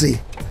right, let's see.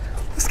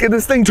 Let's get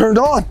this thing turned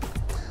on.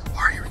 All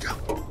right, here we go.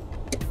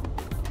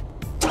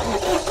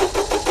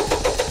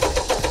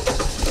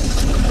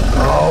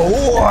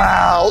 Oh,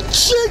 wow,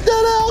 check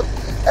that out.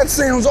 That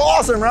sounds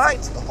awesome, right?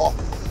 Oh,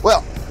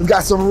 well, we've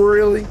got some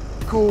really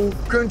cool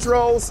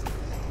controls.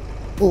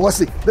 Well, let's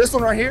see, this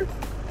one right here,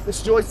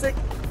 this joystick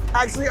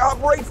actually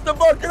operates the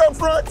bucket up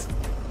front.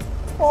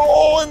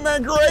 Oh, isn't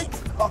that great?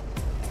 Oh,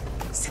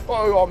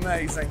 so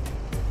amazing.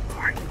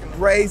 All right, you can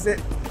raise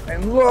it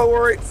and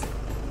lower it.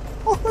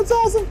 Oh, that's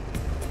awesome.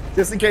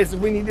 Just in case if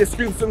we need to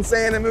scoop some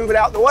sand and move it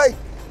out the way.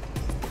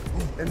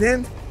 And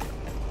then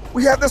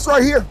we have this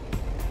right here.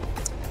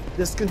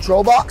 This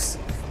control box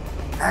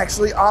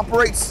actually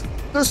operates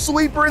the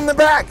sweeper in the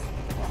back.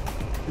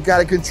 We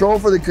got a control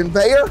for the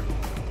conveyor.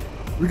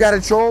 We got a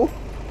control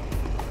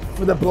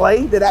for the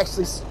blade that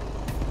actually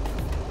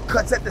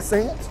cuts at the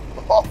sand.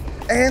 Oh,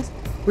 and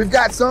we've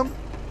got some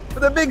for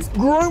the big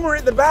groomer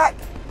at the back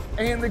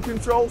and the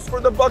controls for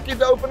the bucket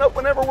to open up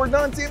whenever we're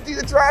done to empty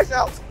the trash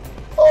out.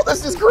 Oh,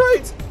 this is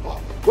great.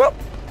 Well,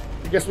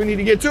 I guess we need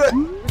to get to it.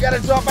 We got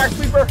to drop our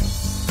sweeper.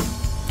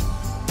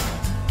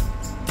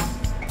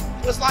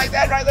 Just like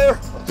that right there.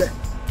 Okay,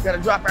 got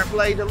to drop our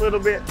blade a little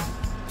bit.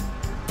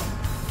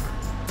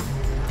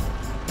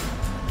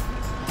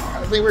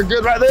 I think we're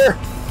good right there.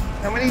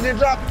 And we need to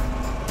drop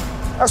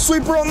our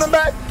sweeper on the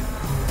back.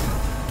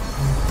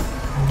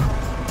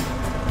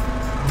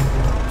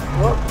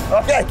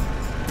 Okay,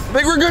 I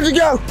think we're good to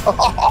go.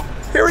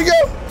 Here we go.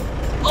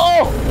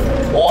 Oh,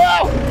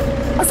 wow.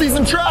 I see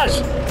some trash.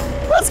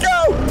 Let's go.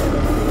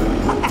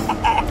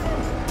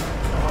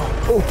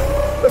 Oh,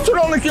 let's turn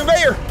on the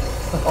conveyor.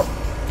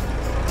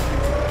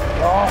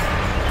 Oh,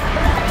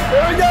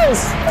 there it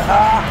goes.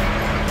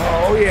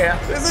 Oh yeah,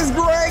 this is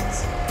great.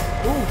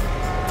 Ooh.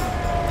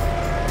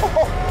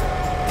 Oh,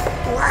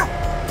 wow.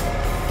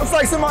 Looks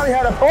like somebody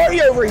had a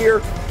party over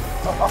here.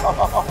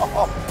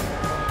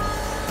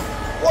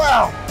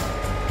 Wow.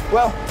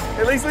 Well,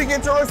 at least we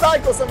get to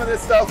recycle some of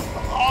this stuff.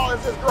 Oh,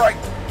 this is great.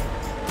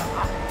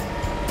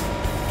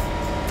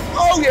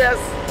 Oh yes.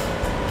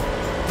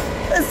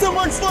 It's so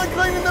much fun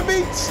cleaning the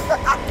beach.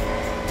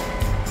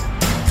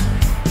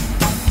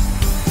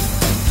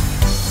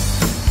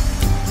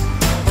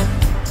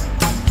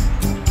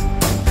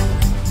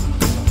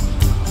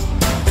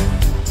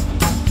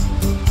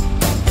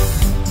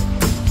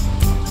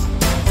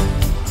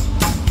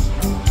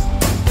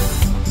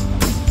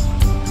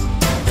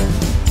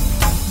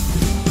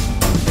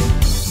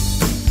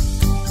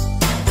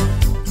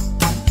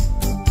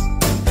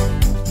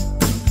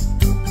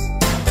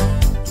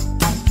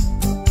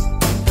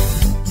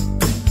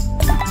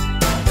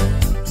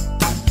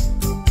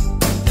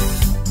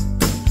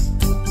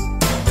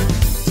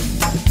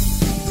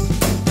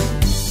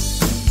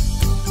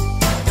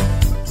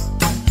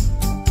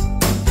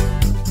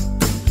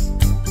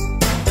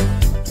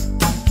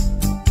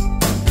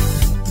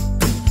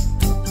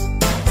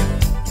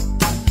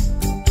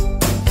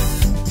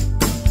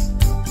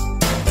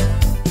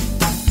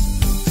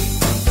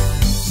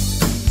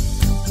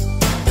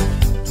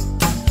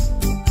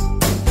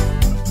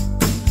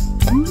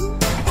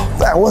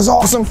 That was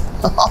awesome.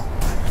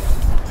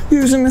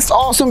 Using this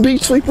awesome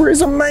beach sweeper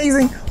is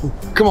amazing. Ooh,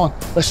 come on,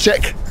 let's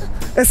check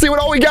and see what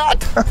all we got.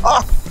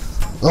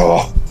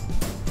 Oh.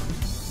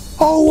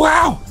 Oh,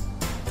 wow.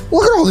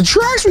 Look at all the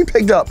trash we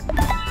picked up.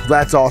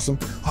 That's awesome.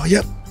 Oh,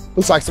 yep.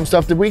 Looks like some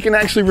stuff that we can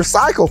actually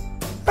recycle.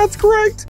 That's great.